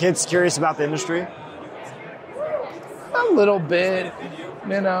 Are your kids curious about the industry? A little bit,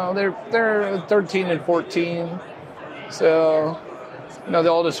 they're 13 and 14. So, the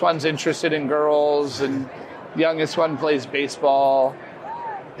oldest one's interested in girls and the youngest one plays baseball.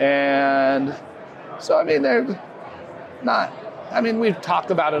 And so, they're not, we've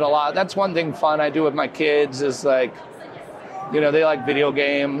talked about it a lot. That's one thing fun I do with my kids is they like video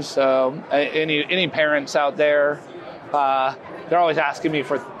games. So any parents out there, they're always asking me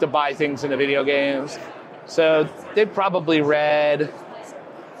to buy things into video games. So they've probably read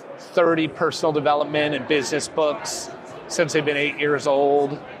 30 personal development and business books since they've been 8 years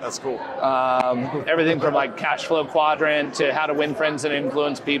old. That's cool. Everything from Cash Flow Quadrant to How to Win Friends and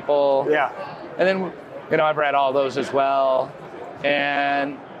Influence People. Yeah. And then, I've read all those as well.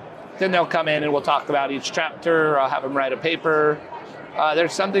 And then they'll come in and we'll talk about each chapter. I'll have them write a paper.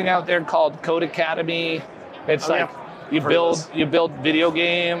 There's something out there called Code Academy. It's you build video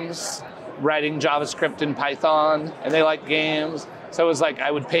games, writing JavaScript and Python, and they like games. So it was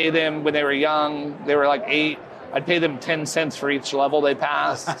I would pay them when they were young. They were 8. I'd pay them 10 cents for each level they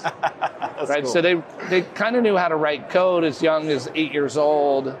passed. Right? Cool. So they kind of knew how to write code as young as 8 years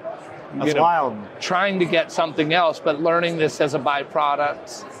old. That's wild. Trying to get something else, but learning this as a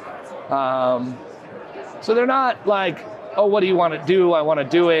byproduct. So they're not oh, what do you want to do? I want to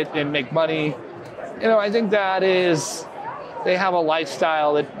do it and make money. I think that is, they have a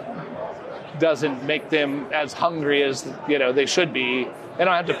lifestyle that doesn't make them as hungry as, they should be. They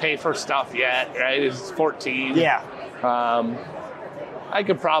don't have to pay for stuff yet, right? It's 14. Yeah. I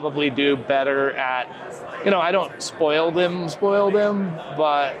could probably do better at, I don't spoil them,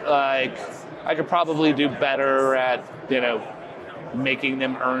 but I could probably do better at, making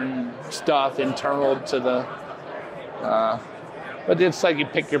them earn stuff internal to the, but it's you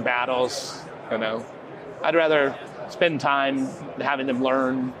pick your battles, I'd rather spend time having them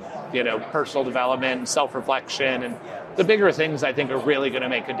learn, personal development and self-reflection and the bigger things I think are really going to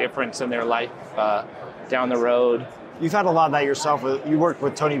make a difference in their life down the road. You've had a lot of that yourself. You worked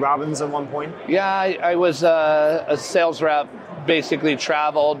with Tony Robbins at one point? Yeah, I was a sales rep, basically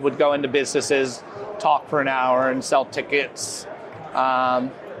traveled, would go into businesses, talk for an hour and sell tickets.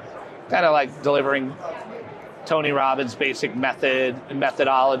 Kind of delivering Tony Robbins' basic method and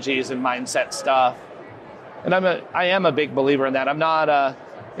methodologies and mindset stuff. And I am a big believer in that. I'm not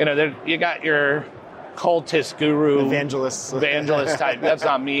you got your cultist guru, evangelist type. That's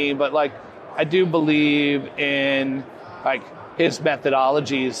not me, but I do believe in his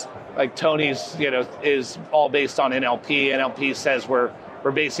methodologies. like Tony's, is all based on NLP. NLP says we're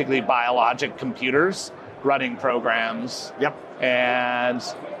basically biologic computers running programs. Yep. And,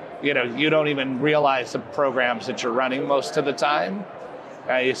 you don't even realize the programs that you're running most of the time.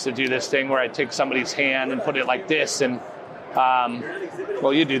 I used to do this thing where I'd take somebody's hand and put it like this, and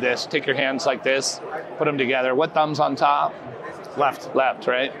you do this. Take your hands like this, put them together. What thumb's on top? Left. Left,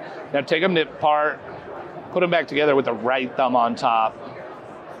 right? Now take them apart, put them back together with the right thumb on top.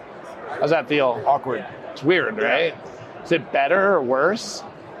 How's that feel? Awkward. It's weird, right? Yeah. Is it better or worse?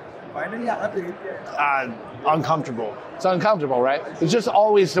 Uncomfortable. It's uncomfortable, right? It's just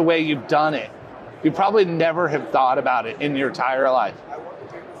always the way you've done it. You probably never have thought about it in your entire life.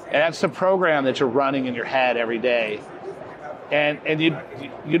 And that's the program that you're running in your head every day. And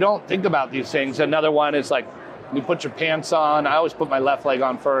you don't think about these things. Another one is like, you put your pants on. I always put my left leg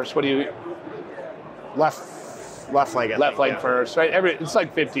on first. What do you? Left leg. Left leg first, right? It's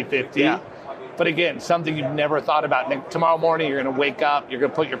like 50-50. Yeah. But again, something you've never thought about. Tomorrow morning, you're going to wake up, you're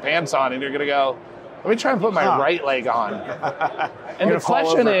going to put your pants on, and you're going to go, let me try and put my right leg on. And the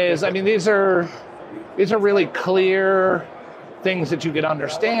question is, these are really clear things that you can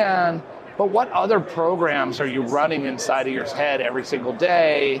understand, but what other programs are you running inside of your head every single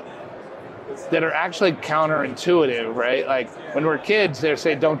day that are actually counterintuitive, right? Like when we're kids, they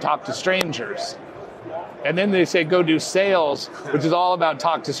say, don't talk to strangers. And then they say, go do sales, which is all about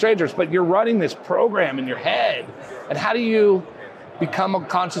talk to strangers. But you're running this program in your head. And how do you become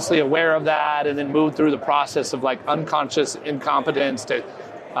consciously aware of that and then move through the process of like unconscious incompetence to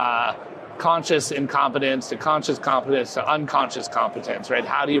conscious incompetence to conscious competence to unconscious competence, right?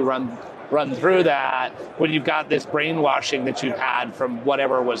 How do you run through that when you've got this brainwashing that you've had from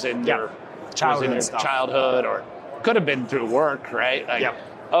whatever was in your childhood or could have been through work, right? Like,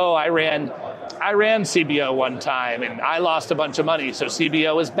 oh, I ran CBO one time and I lost a bunch of money, so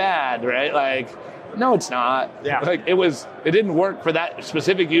CBO is bad, right? Like, no, it's not. Yeah. Like it didn't work for that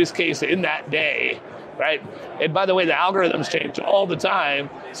specific use case in that day, right? And by the way, the algorithms change all the time,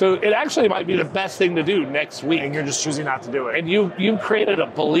 so it actually might be the best thing to do next week. And you're just choosing not to do it. And you've created a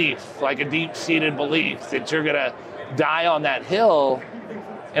belief, like a deep-seated belief that you're gonna die on that hill.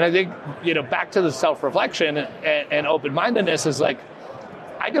 And I think, back to the self-reflection and open-mindedness is like,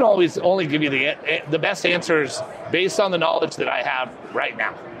 I can always only give you the best answers based on the knowledge that I have right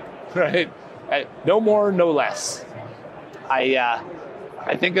now, right? No more, no less. I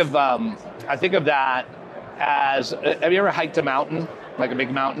think of that as, have you ever hiked a mountain, like a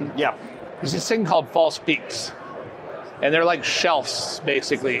big mountain? Yeah. There's this thing called false peaks, and they're like shelves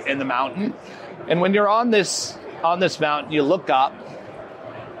basically in the mountain. And when you're on this mountain, you look up.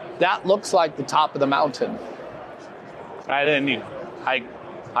 That looks like the top of the mountain, right? And you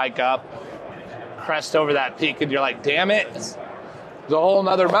hike up, crest over that peak, and you're like, damn it, there's a whole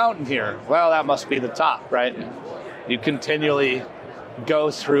nother mountain here. Well, that must be the top, right? You continually go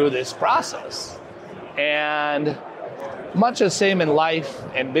through this process. And much the same in life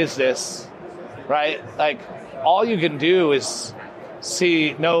and business, right? Like, all you can do is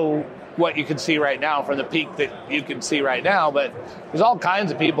know what you can see right now from the peak that you can see right now, but there's all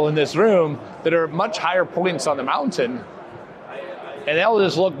kinds of people in this room that are much higher points on the mountain, and they'll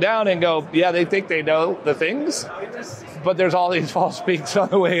just look down and go, yeah, they think they know the things, but there's all these false peaks on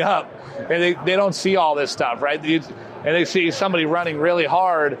the way up, and they don't see all this stuff, right? And they see somebody running really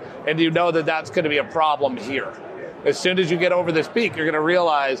hard, and you know that that's going to be a problem here. As soon as you get over this peak, you're going to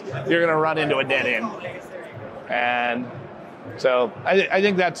realize you're going to run into a dead end. And so I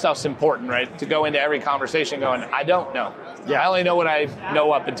think that stuff's important, right? To go into every conversation going, I don't know. Yeah, I only know what I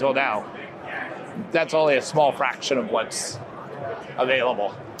know up until now. That's only a small fraction of what's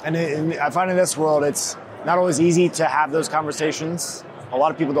available. And I find in this world, it's not always easy to have those conversations. A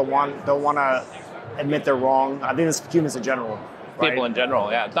lot of people don't want to admit they're wrong. I think it's humans in general. Right? People in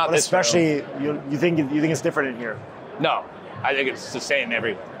general, yeah. It's not but especially, you think it's different in here? No, I think it's the same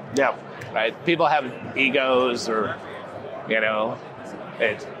everywhere. Yeah. Right? People have egos or,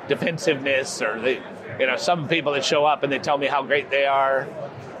 it's defensiveness, or some people that show up and they tell me how great they are.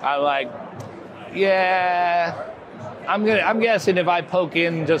 I'm like, yeah, I'm guessing if I poke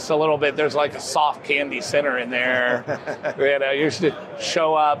in just a little bit, there's like a soft candy center in there. You should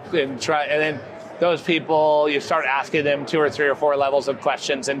show up and try, and then those people, you start asking them 2 or 3 or 4 levels of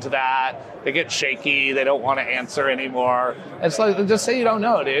questions into that. They get shaky. They don't want to answer anymore. It's like, just say you don't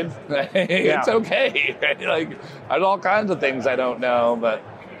know, dude. It's okay. Like, there's all kinds of things I don't know, but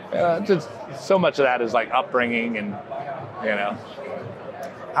just so much of that is like upbringing and,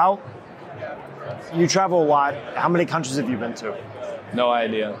 How you travel a lot. How many countries have you been to? No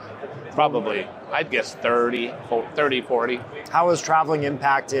idea. Probably. I'd guess 30, 40. How has traveling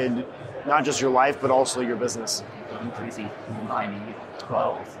impacted not just your life, but also your business?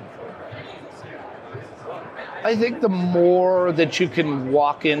 I think the more that you can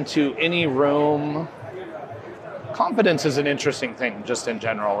walk into any room, confidence is an interesting thing just in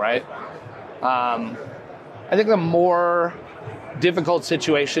general, right? I think the more difficult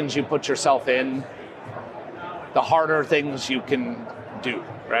situations you put yourself in, the harder things you can do,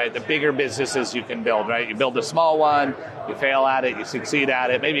 right? The bigger businesses you can build, right? You build a small one, you fail at it, you succeed at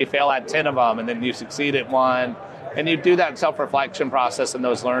it. Maybe you fail at 10 of them and then you succeed at one. And you do that self-reflection process and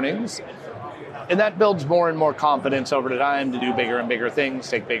those learnings. And that builds more and more confidence over time to do bigger and bigger things,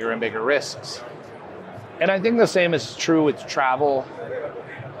 take bigger and bigger risks. And I think the same is true with travel.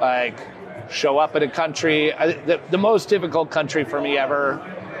 Like, show up in a country. The most difficult country for me ever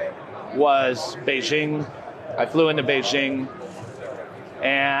was Beijing. I flew into Beijing.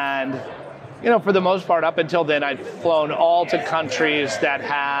 And, for the most part, up until then, I'd flown all to countries that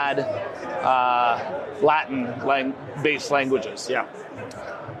had Latin-based languages. Yeah.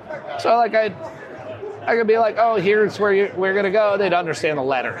 So, I could be like, oh, here's where we're going to go. They'd understand the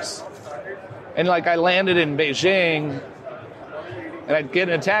letters. And, I landed in Beijing, and I'd get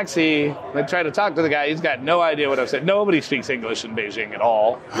in a taxi, and I'd try to talk to the guy. He's got no idea what I said. Nobody speaks English in Beijing at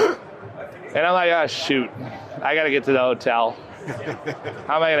all. And I'm like, oh, shoot. I got to get to the hotel.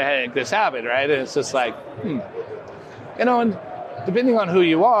 How am I going to make this happen, right? And it's just like, and depending on who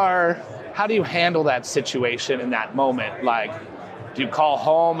you are, how do you handle that situation in that moment? Do you call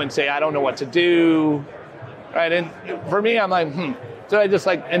home and say, I don't know what to do? Right? And for me, I'm like, did I just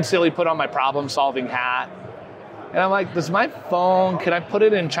instantly put on my problem-solving hat? And I'm like, does my phone, can I put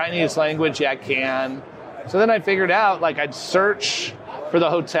it in Chinese language? Yeah, I can. So then I figured out, I'd search for the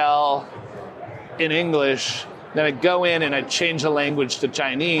hotel in English, then I'd go in and I'd change the language to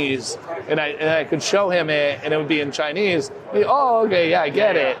Chinese, and I could show him it, and it would be in Chinese. Oh, okay, yeah, I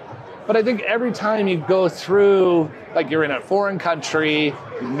get it. But I think every time you go through, you're in a foreign country,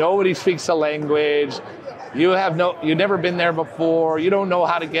 nobody speaks the language, you've never been there before, you don't know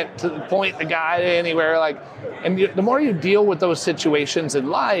how to get to point the guy anywhere, the more you deal with those situations in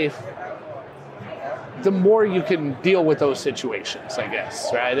life, the more you can deal with those situations, I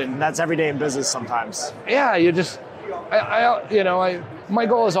guess, right? And that's every day in business sometimes. Yeah, my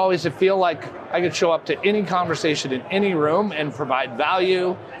goal is always to feel like I could show up to any conversation in any room and provide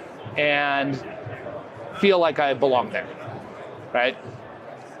value and feel like I belong there, right?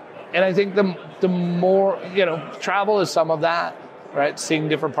 And I think the more, travel is some of that, right? Seeing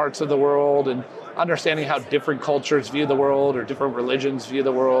different parts of the world and understanding how different cultures view the world or different religions view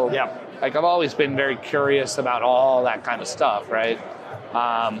the world. Yeah. I've always been very curious about all that kind of stuff, right?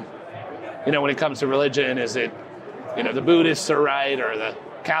 When it comes to religion, is it, the Buddhists are right or the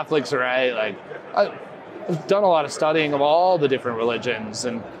Catholics are right? I've done a lot of studying of all the different religions,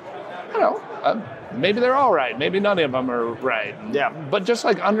 and, maybe they're all right. Maybe none of them are right. Yeah. But just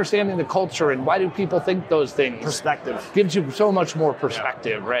understanding the culture and why do people think those things. Perspective. Gives you so much more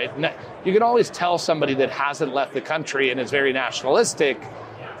perspective, right? You can always tell somebody that hasn't left the country and is very nationalistic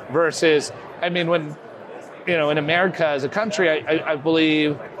versus, when, in America as a country, I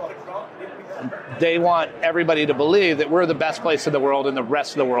believe they want everybody to believe that we're the best place in the world and the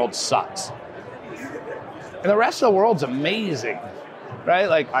rest of the world sucks. And the rest of the world's amazing.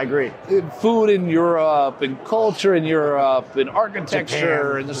 Right? I agree. Food in Europe, and culture in Europe, and architecture,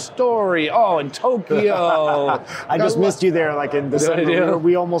 Japan. and the story. Oh, in Tokyo. I just missed you there, in December.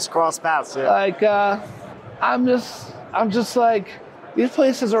 We almost crossed paths. Yeah. I'm just these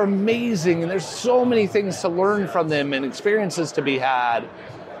places are amazing, and there's so many things to learn from them and experiences to be had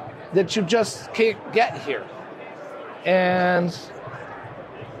that you just can't get here. And,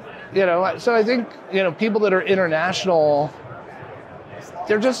 so I think, people that are international,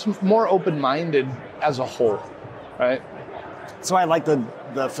 they're just more open-minded as a whole, right? That's why I like the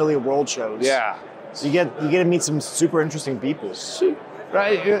affiliate world shows. Yeah. So you get to meet some super interesting people.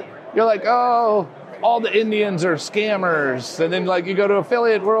 Right? You're like, oh, all the Indians are scammers. And then you go to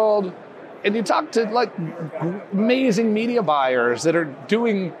affiliate world and you talk to amazing media buyers that are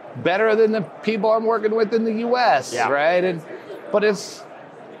doing better than the people I'm working with in the US, right? But it's,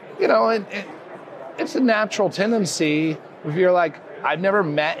 it's a natural tendency if you're I've never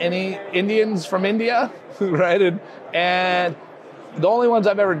met any Indians from India, right? And the only ones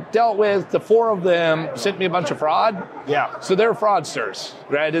I've ever dealt with, the 4 of them sent me a bunch of fraud. Yeah. So they're fraudsters,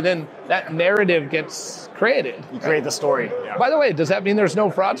 right? And then that narrative gets created. You create the story. Yeah. By the way, does that mean there's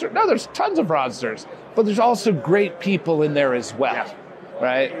no fraudsters? No, there's tons of fraudsters. But there's also great people in there as well,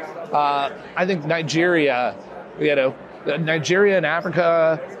 right? I think Nigeria, Nigeria and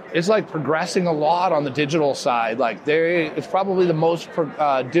Africa is like progressing a lot on the digital side. Like it's probably the most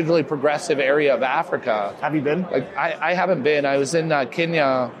digitally progressive area of Africa. Have you been? Like I haven't been. I was in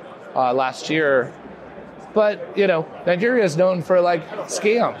Kenya last year, but Nigeria is known for like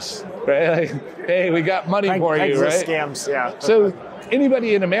scams, right? Like, hey, we got money for you, right? Scams, yeah. So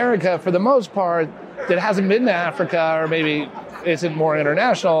anybody in America, for the most part, that hasn't been to Africa or maybe isn't more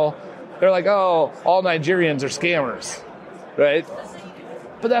international, they're like, oh, all Nigerians are scammers, right?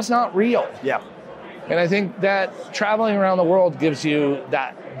 But that's not real. Yeah. And I think that traveling around the world gives you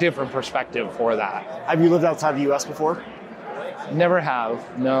that different perspective for that. Have you lived outside the U.S. before? Never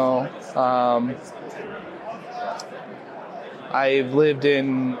have, no. I've lived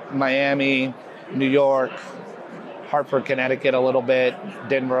in Miami, New York, Hartford, Connecticut a little bit,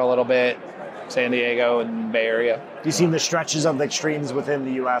 Denver a little bit, San Diego and Bay Area. You've seen the stretches of the extremes within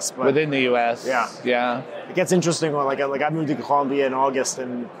the U.S. But within the U.S., yeah. It gets interesting when, like I moved to Colombia in August,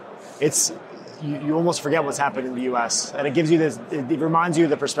 and it's you almost forget what's happened in the U.S. And it gives you this. It reminds you of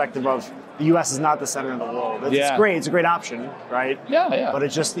the perspective of the U.S. is not the center of the world. It's great. It's a great option, right? Yeah. But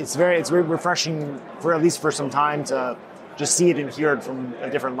it's very refreshing for at least for some time to just see it and hear it from a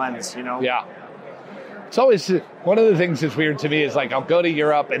different lens. Yeah. It's always one of the things that's weird to me is like I'll go to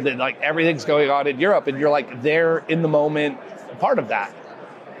Europe and then like everything's going on in Europe and you're like there in the moment, part of that.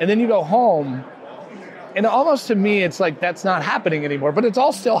 And then you go home and almost to me it's like that's not happening anymore, but it's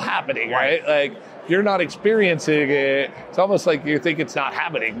all still happening, right? Like you're not experiencing it. It's almost like you think it's not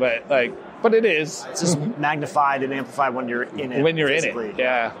happening, but it is. It's just magnified and amplified when you're in it. When you're physically. In it,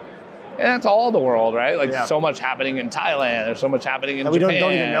 yeah. And that's all the world, right? Like so much happening in Thailand. There's so much happening in Japan. We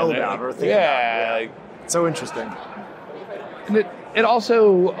don't even know about or think about. Like, so interesting. And it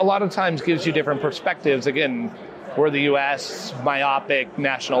also a lot of times gives you different perspectives. Again, we're the U.S., myopic,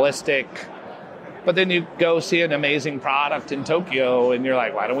 nationalistic, but then you go see an amazing product in Tokyo and you're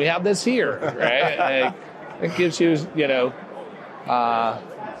like, why don't we have this here, right? Like, it gives you, you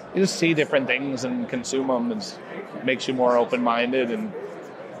just see different things and consume them and makes you more open-minded and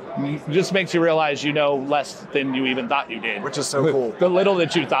just makes you realize you know less than you even thought you did. Which is so cool. The little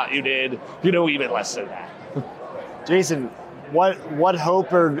that you thought you did, you know even less than that. Jason, what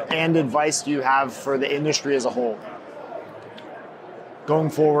hope and advice do you have for the industry as a whole? Going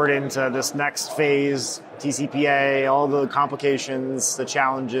forward into this next phase, TCPA, all the complications, the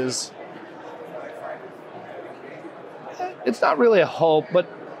challenges. It's not really a hope, but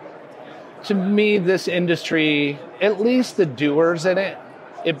to me, this industry, at least the doers in it,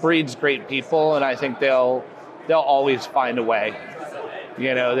 it breeds great people, and I think they'll always find a way.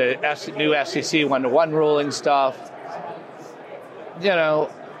 The new SEC 1-to-1 ruling stuff.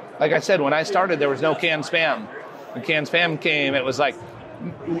 Like I said, when I started, there was no canned spam. When canned spam came, it was like,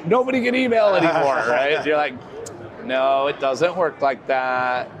 nobody can email anymore, right? You're like, no, it doesn't work like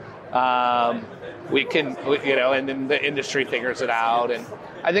that. We can, and then the industry figures it out. And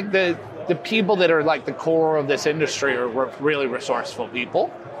I think the people that are like the core of this industry are really resourceful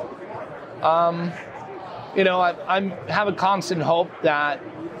people. I have a constant hope that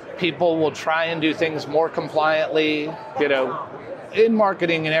people will try and do things more compliantly. In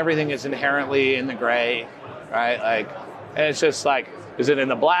marketing and everything is inherently in the gray, right? Like, and it's just like, is it in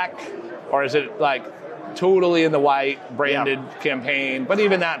the black or is it like totally in the white branded campaign? But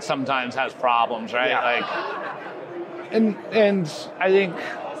even that sometimes has problems, right? Like, and I think,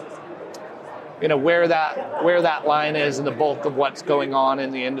 where that line is and the bulk of what's going on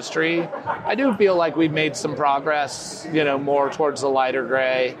in the industry, I do feel like we've made some progress, more towards the lighter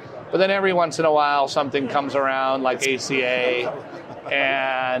gray. But then every once in a while, something comes around like ACA,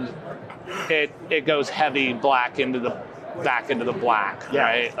 and it goes heavy back into the black,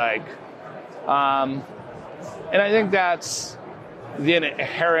 right? Like, and I think that's the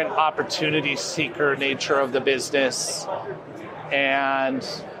inherent opportunity seeker nature of the business, and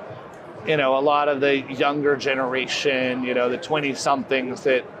a lot of the younger generation, the 20-somethings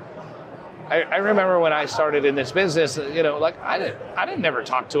that I remember when I started in this business, like I didn't never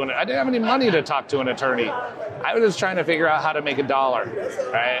talk to I didn't have any money to talk to an attorney. I was just trying to figure out how to make a dollar,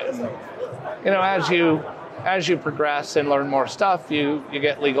 right? And, as you progress and learn more stuff, you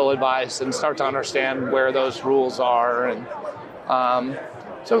get legal advice and start to understand where those rules are. And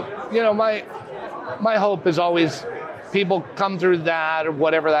so, my hope is always people come through that or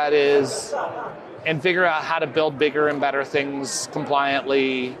whatever that is and figure out how to build bigger and better things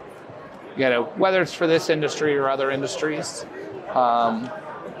compliantly, whether it's for this industry or other industries. I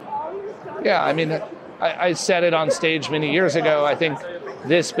said it on stage many years ago. I think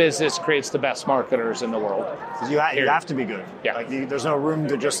this business creates the best marketers in the world. You have to be good. Yeah. Like there's no room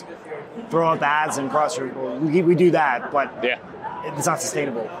to just throw up ads and cross your, we do that, but Yeah. it's not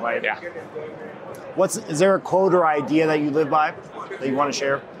sustainable, right? Yeah. Is there a quote or idea that you live by that you want to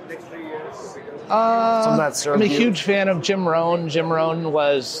share? Something that served I'm a you? huge fan of Jim Rohn. Jim Rohn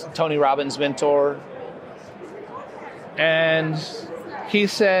was Tony Robbins' mentor. And he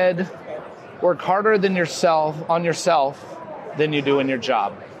said, work harder on yourself than you do in your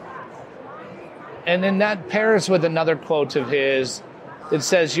job. And then that pairs with another quote of his that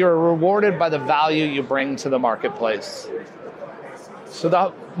says, you're rewarded by the value you bring to the marketplace. So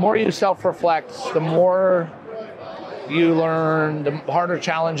the more you self-reflect, the more you learn, the harder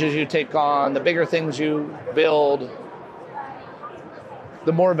challenges you take on, the bigger things you build,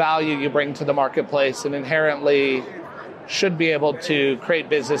 the more value you bring to the marketplace, and inherently should be able to create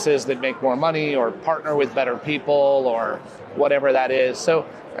businesses that make more money or partner with better people or whatever that is. So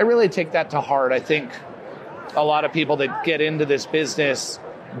I really take that to heart. I think a lot of people that get into this business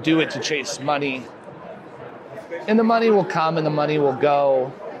do it to chase money. And the money will come and the money will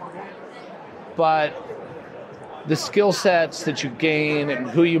go. But the skill sets that you gain and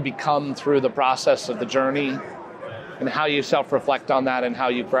who you become through the process of the journey and how you self-reflect on that and how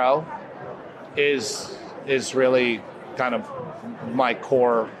you grow is really kind of my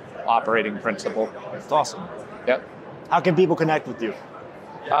core operating principle. That's awesome. Yep. How can people connect with you?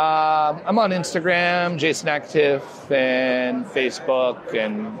 I'm on Instagram, Jason Akatiff, and Facebook,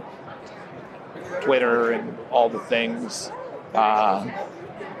 and Twitter, and all the things.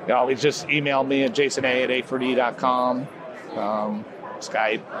 You always just email me at jasona@a4d.com.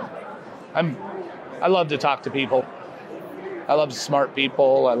 Skype. I love to talk to people. I love smart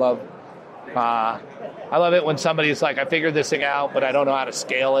people. I love it when somebody's like, I figured this thing out, but I don't know how to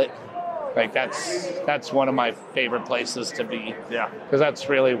scale it. Like that's one of my favorite places to be. Yeah. Because that's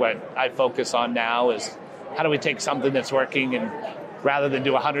really what I focus on now is how do we take something that's working and rather than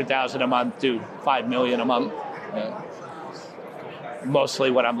do 100,000 a month, do 5 million a month.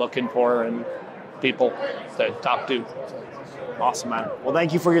 Mostly what I'm looking for and people to talk to. Awesome, man. Well,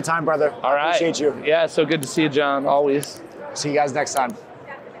 thank you for your time, brother. All right. Appreciate you. Yeah, so good to see you, John, always. See you guys next time.